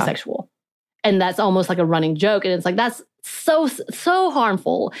automatically asexual. And that's almost like a running joke. And it's like, that's so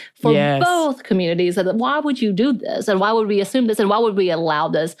harmful for both communities. And why would you do this? And why would we assume this? And why would we allow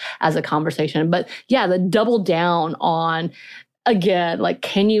this as a conversation? But yeah, the double down on, again, like,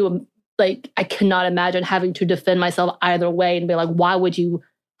 I cannot imagine having to defend myself either way and be like, why would you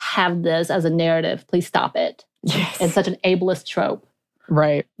have this as a narrative? Please stop it. Yes. It's such an ableist trope.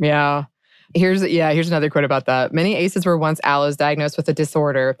 Right. Yeah. Here's another quote about that. Many aces were once allos diagnosed with a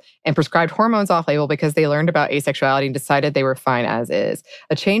disorder and prescribed hormones off-label because they learned about asexuality and decided they were fine as is.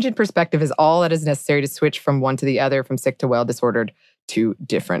 A change in perspective is all that is necessary to switch from one to the other, from sick to well, disordered to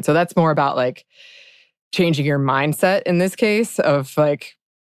different. So that's more about like changing your mindset in this case of like,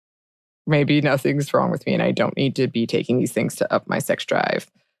 maybe nothing's wrong with me and I don't need to be taking these things to up my sex drive,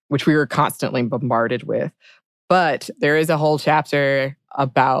 which we were constantly bombarded with. But there is a whole chapter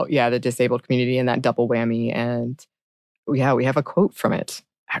about, the disabled community and that double whammy. And we have a quote from it,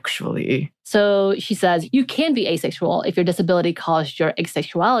 actually. So she says, you can be asexual if your disability caused your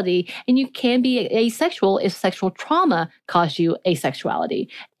asexuality, and you can be asexual if sexual trauma caused you asexuality.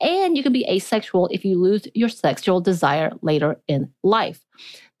 And you can be asexual if you lose your sexual desire later in life.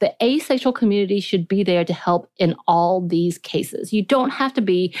 The asexual community should be there to help in all these cases. You don't have to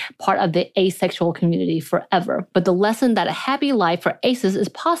be part of the asexual community forever, but the lesson that a happy life for aces is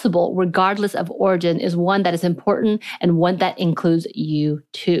possible regardless of origin is one that is important and one that includes you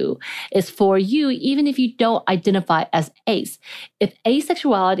too. It's for you even if you don't identify as ace. If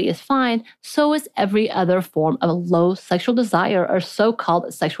asexuality is fine, so is every other form of low sexual desire or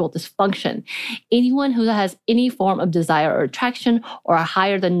so-called sexual dysfunction. Anyone who has any form of desire or attraction or a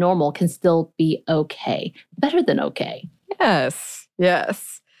higher than normal can still be okay. Better than okay. Yes.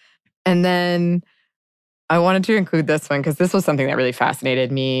 And then I wanted to include this one because this was something that really fascinated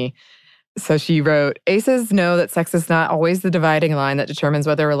me. So she wrote, aces know that sex is not always the dividing line that determines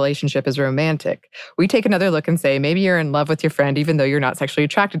whether a relationship is romantic. We take another look and say, maybe you're in love with your friend even though you're not sexually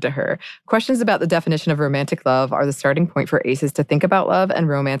attracted to her. Questions about the definition of romantic love are the starting point for aces to think about love and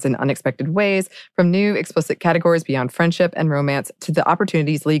romance in unexpected ways, from new explicit categories beyond friendship and romance to the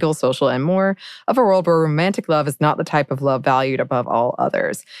opportunities, legal, social, and more, of a world where romantic love is not the type of love valued above all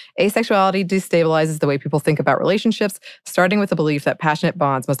others. Asexuality destabilizes the way people think about relationships, starting with the belief that passionate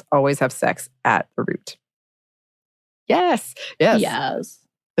bonds must always have sex at the root. Yes.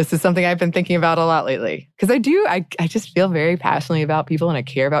 This is something I've been thinking about a lot lately. Because I just feel very passionately about people and I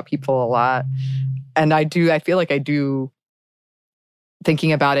care about people a lot. And I feel like I do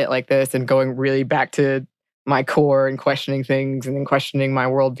thinking about it like this and going really back to my core and questioning things and then questioning my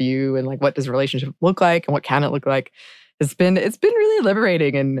worldview and like what does a relationship look like and what can it look like. It's been really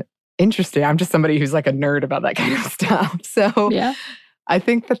liberating and interesting. I'm just somebody who's like a nerd about that kind of stuff. So yeah. I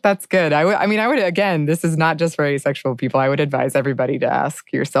think that's good. I would, again, this is not just for asexual people. I would advise everybody to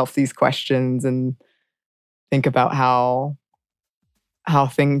ask yourself these questions and think about how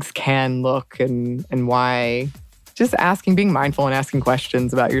things can look and why. Just being mindful and asking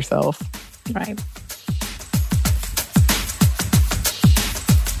questions about yourself. Right.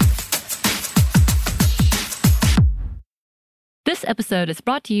 This episode is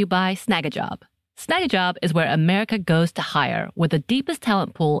brought to you by Snagajob. Snagajob is where America goes to hire, with the deepest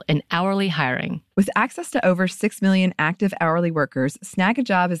talent pool in hourly hiring. With access to over 6 million active hourly workers,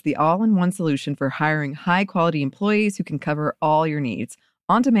 Snagajob is the all-in-one solution for hiring high-quality employees who can cover all your needs.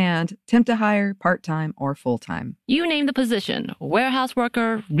 On demand, temp to hire, part-time, or full-time. You name the position: warehouse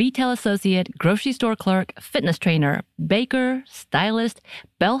worker, retail associate, grocery store clerk, fitness trainer, baker, stylist,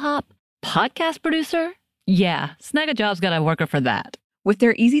 bellhop, podcast producer. Yeah, Snagajob's got a worker for that. With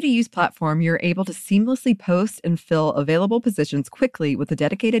their easy-to-use platform, you're able to seamlessly post and fill available positions quickly with a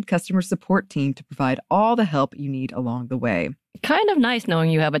dedicated customer support team to provide all the help you need along the way. Kind of nice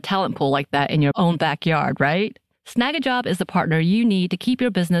knowing you have a talent pool like that in your own backyard, right? Snagajob is the partner you need to keep your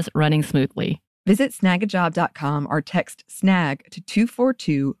business running smoothly. Visit snagajob.com or text SNAG to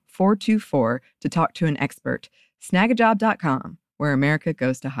 242-424 to talk to an expert. Snagajob.com, where America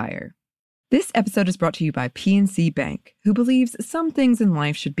goes to hire. This episode is brought to you by PNC Bank, who believes some things in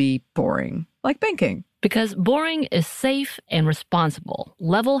life should be boring, like banking. Because boring is safe and responsible,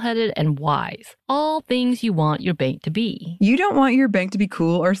 level-headed and wise. All things you want your bank to be. You don't want your bank to be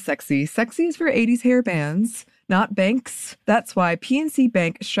cool or sexy. Sexy is for 80s hair bands, not banks. That's why PNC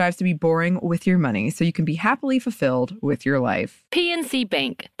Bank strives to be boring with your money so you can be happily fulfilled with your life. PNC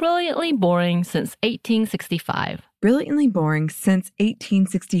Bank, brilliantly boring since 1865. Brilliantly Boring Since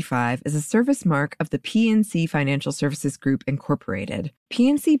 1865 is a service mark of the PNC Financial Services Group, Incorporated.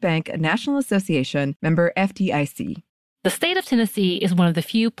 PNC Bank, a National Association, member FDIC. The state of Tennessee is one of the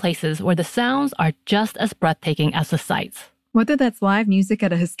few places where the sounds are just as breathtaking as the sights. Whether that's live music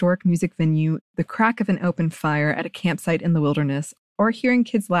at a historic music venue, the crack of an open fire at a campsite in the wilderness, or hearing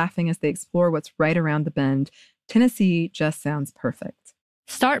kids laughing as they explore what's right around the bend, Tennessee just sounds perfect.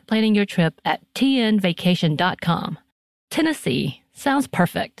 Start planning your trip at tnvacation.com. Tennessee sounds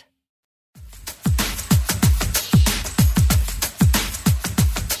perfect.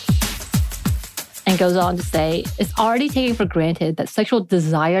 And goes on to say, it's already taken for granted that sexual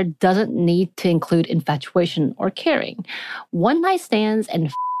desire doesn't need to include infatuation or caring. One-night stands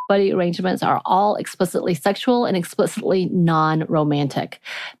and buddy arrangements are all explicitly sexual and explicitly non-romantic.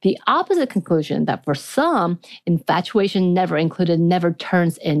 The opposite conclusion that for some, infatuation never included never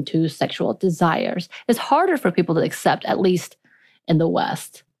turns into sexual desires is harder for people to accept, at least in the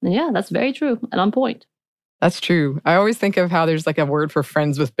West. And yeah, that's very true and on point. That's true. I always think of how there's like a word for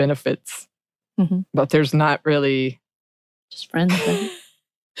friends with benefits, but there's not really... Just friends. Right?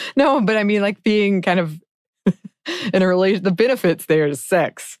 No, but I mean like being kind of in a relation, the benefits there is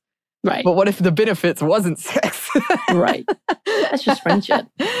sex. Right. But what if the benefits wasn't sex? Right. That's just friendship.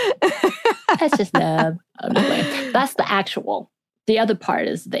 That's just love. That's the actual. The other part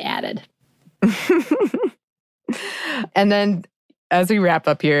is the added. And then as we wrap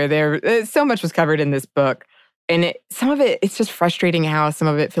up here, so much was covered in this book. And some of it, it's just frustrating how some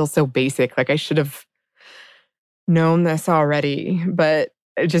of it feels so basic. Like I should have known this already. But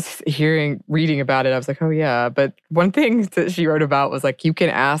just reading about it, I was like, oh yeah. But one thing that she wrote about was like, you can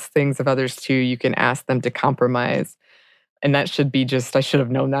ask things of others too. You can ask them to compromise. And that should be I should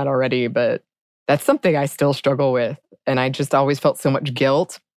have known that already, but that's something I still struggle with. And I just always felt so much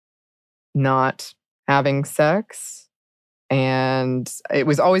guilt not having sex. And it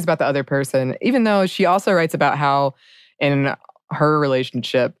was always about the other person, even though she also writes about how in her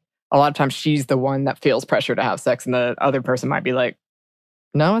relationship, a lot of times she's the one that feels pressure to have sex and the other person might be like,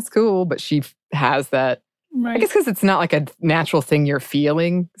 no, it's cool. But she has that. Right. I guess because it's not like a natural thing you're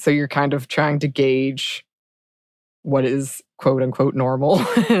feeling. So you're kind of trying to gauge what is quote unquote normal.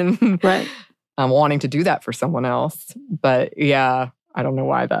 And right. Wanting to do that for someone else. But yeah, I don't know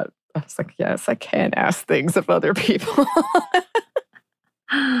why that. I was like, yes, I can ask things of other people.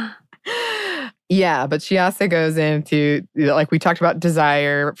 Yeah, but she also goes into, like we talked about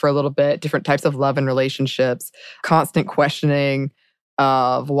desire for a little bit, different types of love and relationships, constant questioning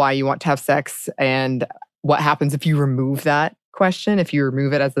of why you want to have sex and what happens if you remove that question, if you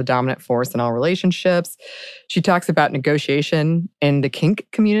remove it as the dominant force in all relationships. She talks about negotiation in the kink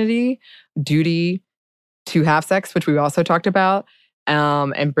community, duty to have sex, which we also talked about,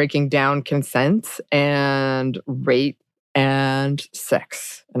 and breaking down consent and rape and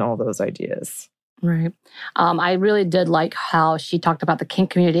sex and all those ideas. Right. I really did like how she talked about the kink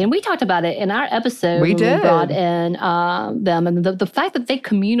community. And we talked about it in our episode. We brought in them and the fact that they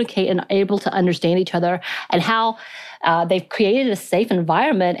communicate and are able to understand each other and how they've created a safe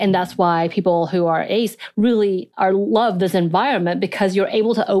environment. And that's why people who are ace really love this environment because you're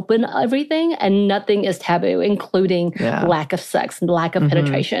able to open everything and nothing is taboo, including lack of sex and lack of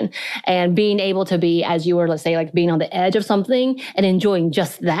penetration. And being able to be, as you were, let's say, like being on the edge of something and enjoying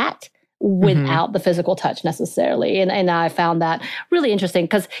just that without the physical touch necessarily. And I found that really interesting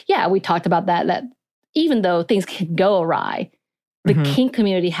because, we talked about that even though things can go awry, the kink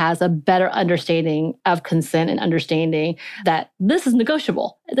community has a better understanding of consent and understanding that this is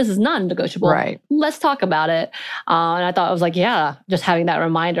negotiable. This is non-negotiable. Right. Let's talk about it. And I thought I was like, just having that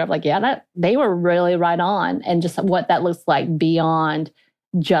reminder of like, that they were really right on and just what that looks like beyond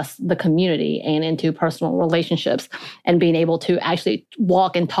just the community and into personal relationships and being able to actually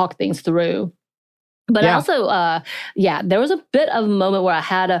walk and talk things through. But also, there was a bit of a moment where I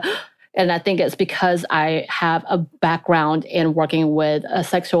had and I think it's because I have a background in working with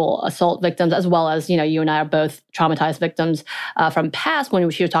sexual assault victims, as well as, you and I are both traumatized victims from past when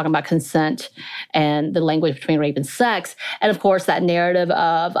she was talking about consent and the language between rape and sex. And of course, that narrative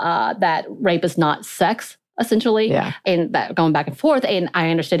of that rape is not sex, essentially, and that going back and forth. And I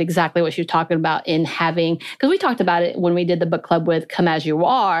understood exactly what she was talking about in having, because we talked about it when we did the book club with Come As You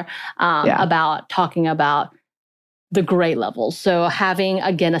Are, about talking about the gray levels. So having,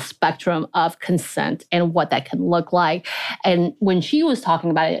 again, a spectrum of consent and what that can look like. And when she was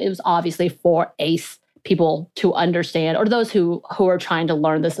talking about it, it was obviously for ace people to understand, or those who are trying to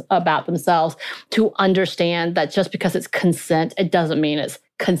learn this about themselves, to understand that just because it's consent, it doesn't mean it's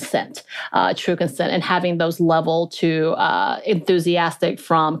consent, true consent, and having those level to enthusiastic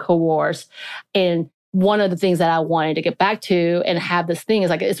from coerce. And one of the things that I wanted to get back to and have this thing is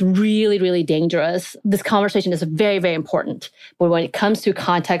like, it's really, really dangerous. This conversation is very, very important. But when it comes to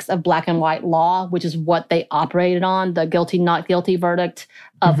context of black and white law, which is what they operated on, the guilty, not guilty verdict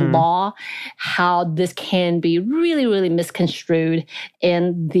of law, how this can be really, really misconstrued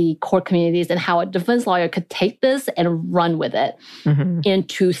in the court communities and how a defense lawyer could take this and run with it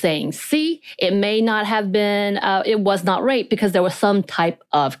into saying, see, it may not have been, it was not rape because there was some type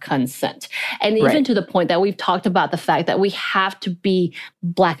of consent. And even to the point that we've talked about the fact that we have to be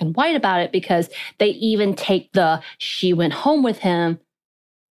black and white about it because they even take the, she went home with him,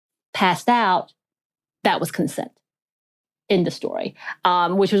 passed out, that was consent in the story,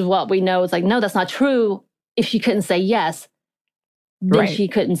 which is what we know is like, no, that's not true. If she couldn't say yes, then she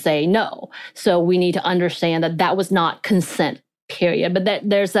couldn't say no. So we need to understand that that was not consent, period. But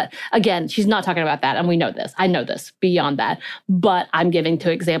there's that, again, she's not talking about that. And we know this. I know this beyond that. But I'm giving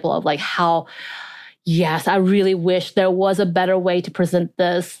to example of like how, yes, I really wish there was a better way to present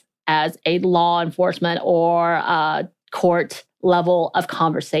this as a law enforcement or court level of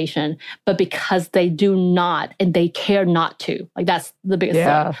conversation, but because they do not and they care not to, like that's the biggest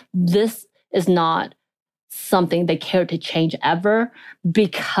thing. This is not something they care to change ever,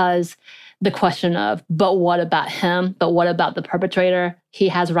 because the question of, but what about him? But what about the perpetrator? He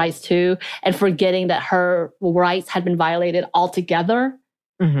has rights too. And forgetting that her rights had been violated altogether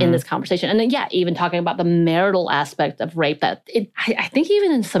in this conversation. And then, even talking about the marital aspect of rape, that I think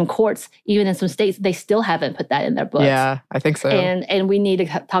even in some courts, even in some states, they still haven't put that in their books. Yeah, I think so. And we need to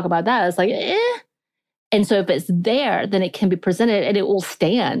talk about that. It's like, And so if it's there, then it can be presented and it will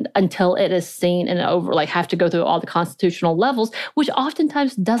stand until it is seen and over, like have to go through all the constitutional levels, which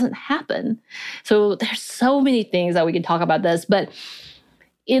oftentimes doesn't happen. So there's so many things that we can talk about this, but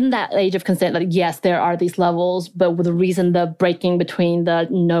in that age of consent, like, yes, there are these levels, but with the reason the breaking between the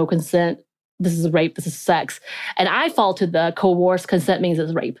no consent, this is rape, this is sex. And I fall to the coerced consent means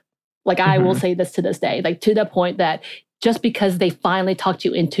it's rape. Like I will say this to this day, like to the point that just because they finally talked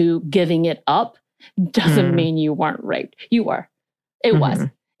you into giving it up doesn't mean you weren't raped. You were. It was.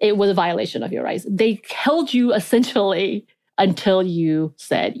 It was a violation of your rights. They held you essentially until you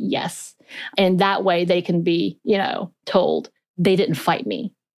said yes. And that way they can be, told they didn't fight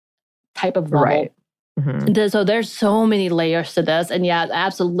me type of level. Right. So there's so many layers to this. And yeah,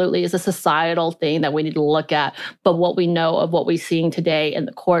 absolutely, it's a societal thing that we need to look at. But what we know of what we're seeing today in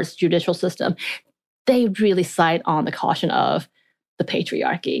the courts, judicial system, they really cite on the caution of the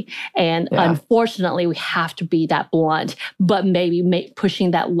patriarchy. And unfortunately, we have to be that blunt, but maybe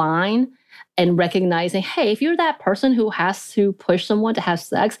pushing that line and recognizing, hey, if you're that person who has to push someone to have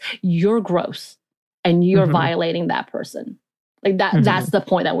sex, you're gross and you're violating that person. Like that's the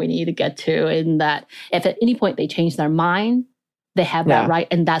point that we need to get to, in that if at any point they change their mind, they have that right.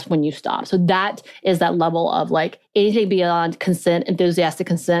 And that's when you stop. So that is that level of like anything beyond consent, enthusiastic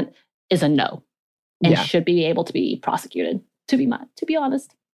consent is a no and should be able to be prosecuted, to be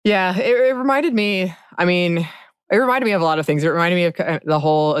honest. Yeah, it reminded me, it reminded me of a lot of things. It reminded me of the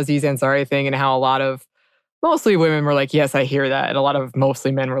whole Aziz Ansari thing and how a lot of mostly women were like, yes, I hear that. And a lot of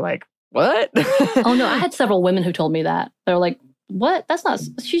mostly men were like, what? Oh no, I had several women who told me that. They were like, what? That's not,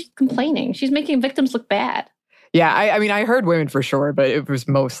 she's complaining. She's making victims look bad. Yeah, I heard women for sure, but it was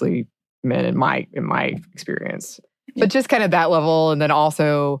mostly men in my experience. But just kind of that level. And then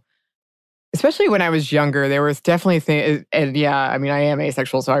also, especially when I was younger, there was definitely things, and I am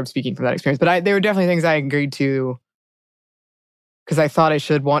asexual, so I'm speaking from that experience, but there were definitely things I agreed to because I thought I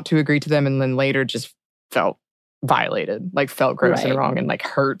should want to agree to them, and then later just felt violated, like felt gross and wrong and like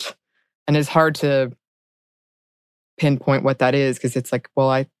hurt. And it's hard to pinpoint what that is because it's like, well,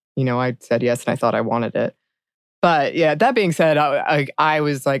 I said yes and I thought I wanted it. But yeah, that being said, I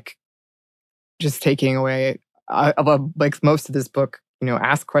was like just taking away like most of this book,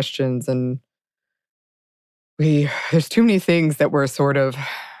 ask questions, and there's too many things that we're sort of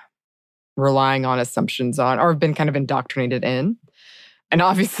relying on assumptions on or have been kind of indoctrinated in. And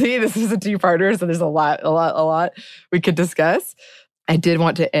obviously this is a two-parter, so there's a lot we could discuss. I did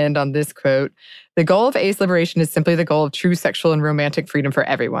want to end on this quote. The goal of ace liberation is simply the goal of true sexual and romantic freedom for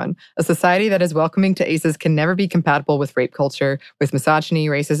everyone. A society that is welcoming to aces can never be compatible with rape culture, with misogyny,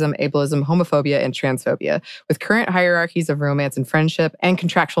 racism, ableism, homophobia, and transphobia, with current hierarchies of romance and friendship, and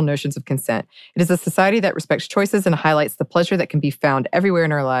contractual notions of consent. It is a society that respects choices and highlights the pleasure that can be found everywhere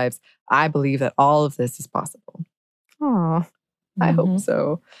in our lives. I believe that all of this is possible. Aw, I hope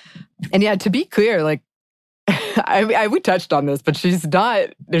so. And yeah, to be clear, like, we touched on this, but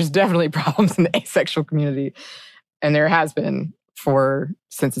there's definitely problems in the asexual community. And there has been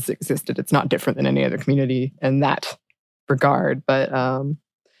since it's existed. It's not different than any other community in that regard. But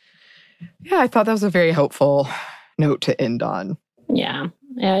I thought that was a very hopeful note to end on. Yeah.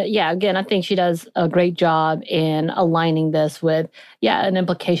 Again, I think she does a great job in aligning this with, an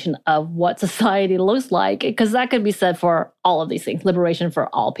implication of what society looks like. Because that could be said for all of these things, liberation for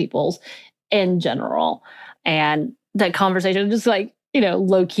all peoples in general. And that conversation, just like,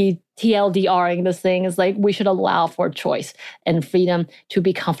 low-key TLDRing this thing is like, we should allow for choice and freedom to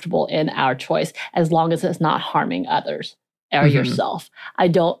be comfortable in our choice as long as it's not harming others or yourself. I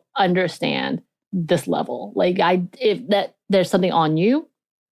don't understand this level. Like, if there's something on you,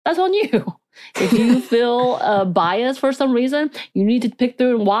 that's on you. If you feel bias for some reason, you need to pick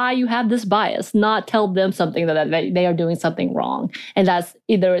through why you have this bias, not tell them something that they are doing something wrong. And that's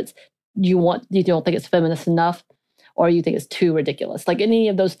either you don't think it's feminist enough, or you think it's too ridiculous. Like any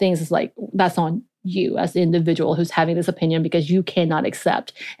of those things is like, that's on you as the individual who's having this opinion because you cannot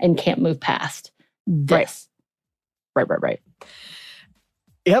accept and can't move past this. Right.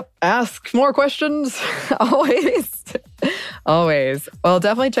 Yep. Ask more questions. Always. Well,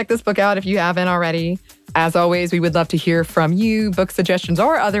 definitely check this book out if you haven't already. As always, we would love to hear from you, book suggestions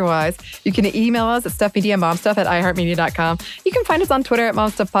or otherwise. You can email us at stuffmediamomstuff@iheartmedia.com. You can find us on Twitter at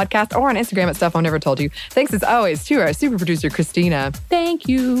momstuffpodcast or on Instagram at Stuff Mom Never Told You. Thanks as always to our super producer, Christina. Thank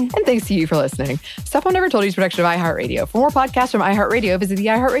you. And thanks to you for listening. Stuff Mom Never Told You is a production of iHeartRadio. For more podcasts from iHeartRadio, visit the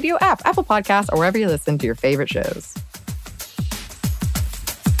iHeartRadio app, Apple Podcasts, or wherever you listen to your favorite shows.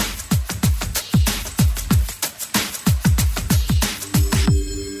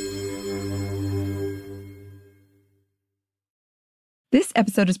 This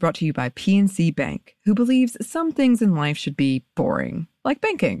episode is brought to you by PNC Bank, who believes some things in life should be boring, like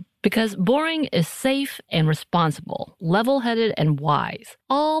banking. Because boring is safe and responsible, level-headed and wise.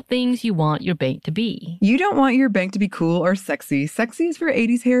 All things you want your bank to be. You don't want your bank to be cool or sexy. Sexy is for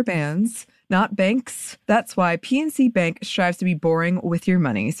 80s hair bands. not banks. That's why PNC Bank strives to be boring with your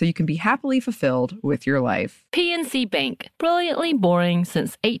money so you can be happily fulfilled with your life. PNC Bank, brilliantly boring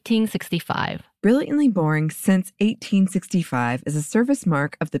since 1865. Brilliantly Boring Since 1865 is a service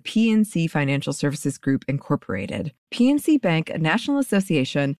mark of the PNC Financial Services Group, Incorporated. PNC Bank, a National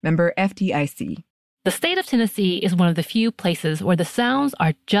Association, member FDIC. The state of Tennessee is one of the few places where the sounds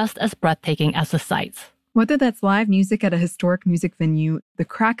are just as breathtaking as the sights. Whether that's live music at a historic music venue, the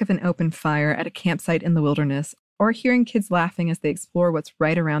crack of an open fire at a campsite in the wilderness, or hearing kids laughing as they explore what's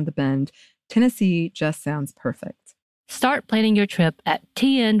right around the bend, Tennessee just sounds perfect. Start planning your trip at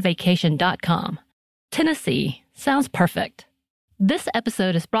tnvacation.com. Tennessee sounds perfect. This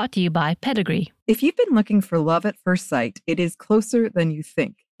episode is brought to you by Pedigree. If you've been looking for love at first sight, it is closer than you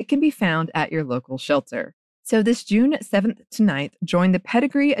think. It can be found at your local shelter. So this June 7th to 9th, join the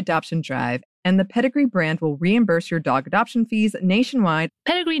Pedigree Adoption Drive, and the Pedigree brand will reimburse your dog adoption fees nationwide.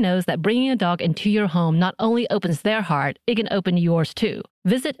 Pedigree knows that bringing a dog into your home not only opens their heart, it can open yours too.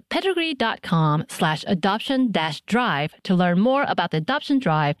 Visit pedigree.com/adoption-drive to learn more about the adoption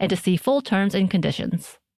drive and to see full terms and conditions.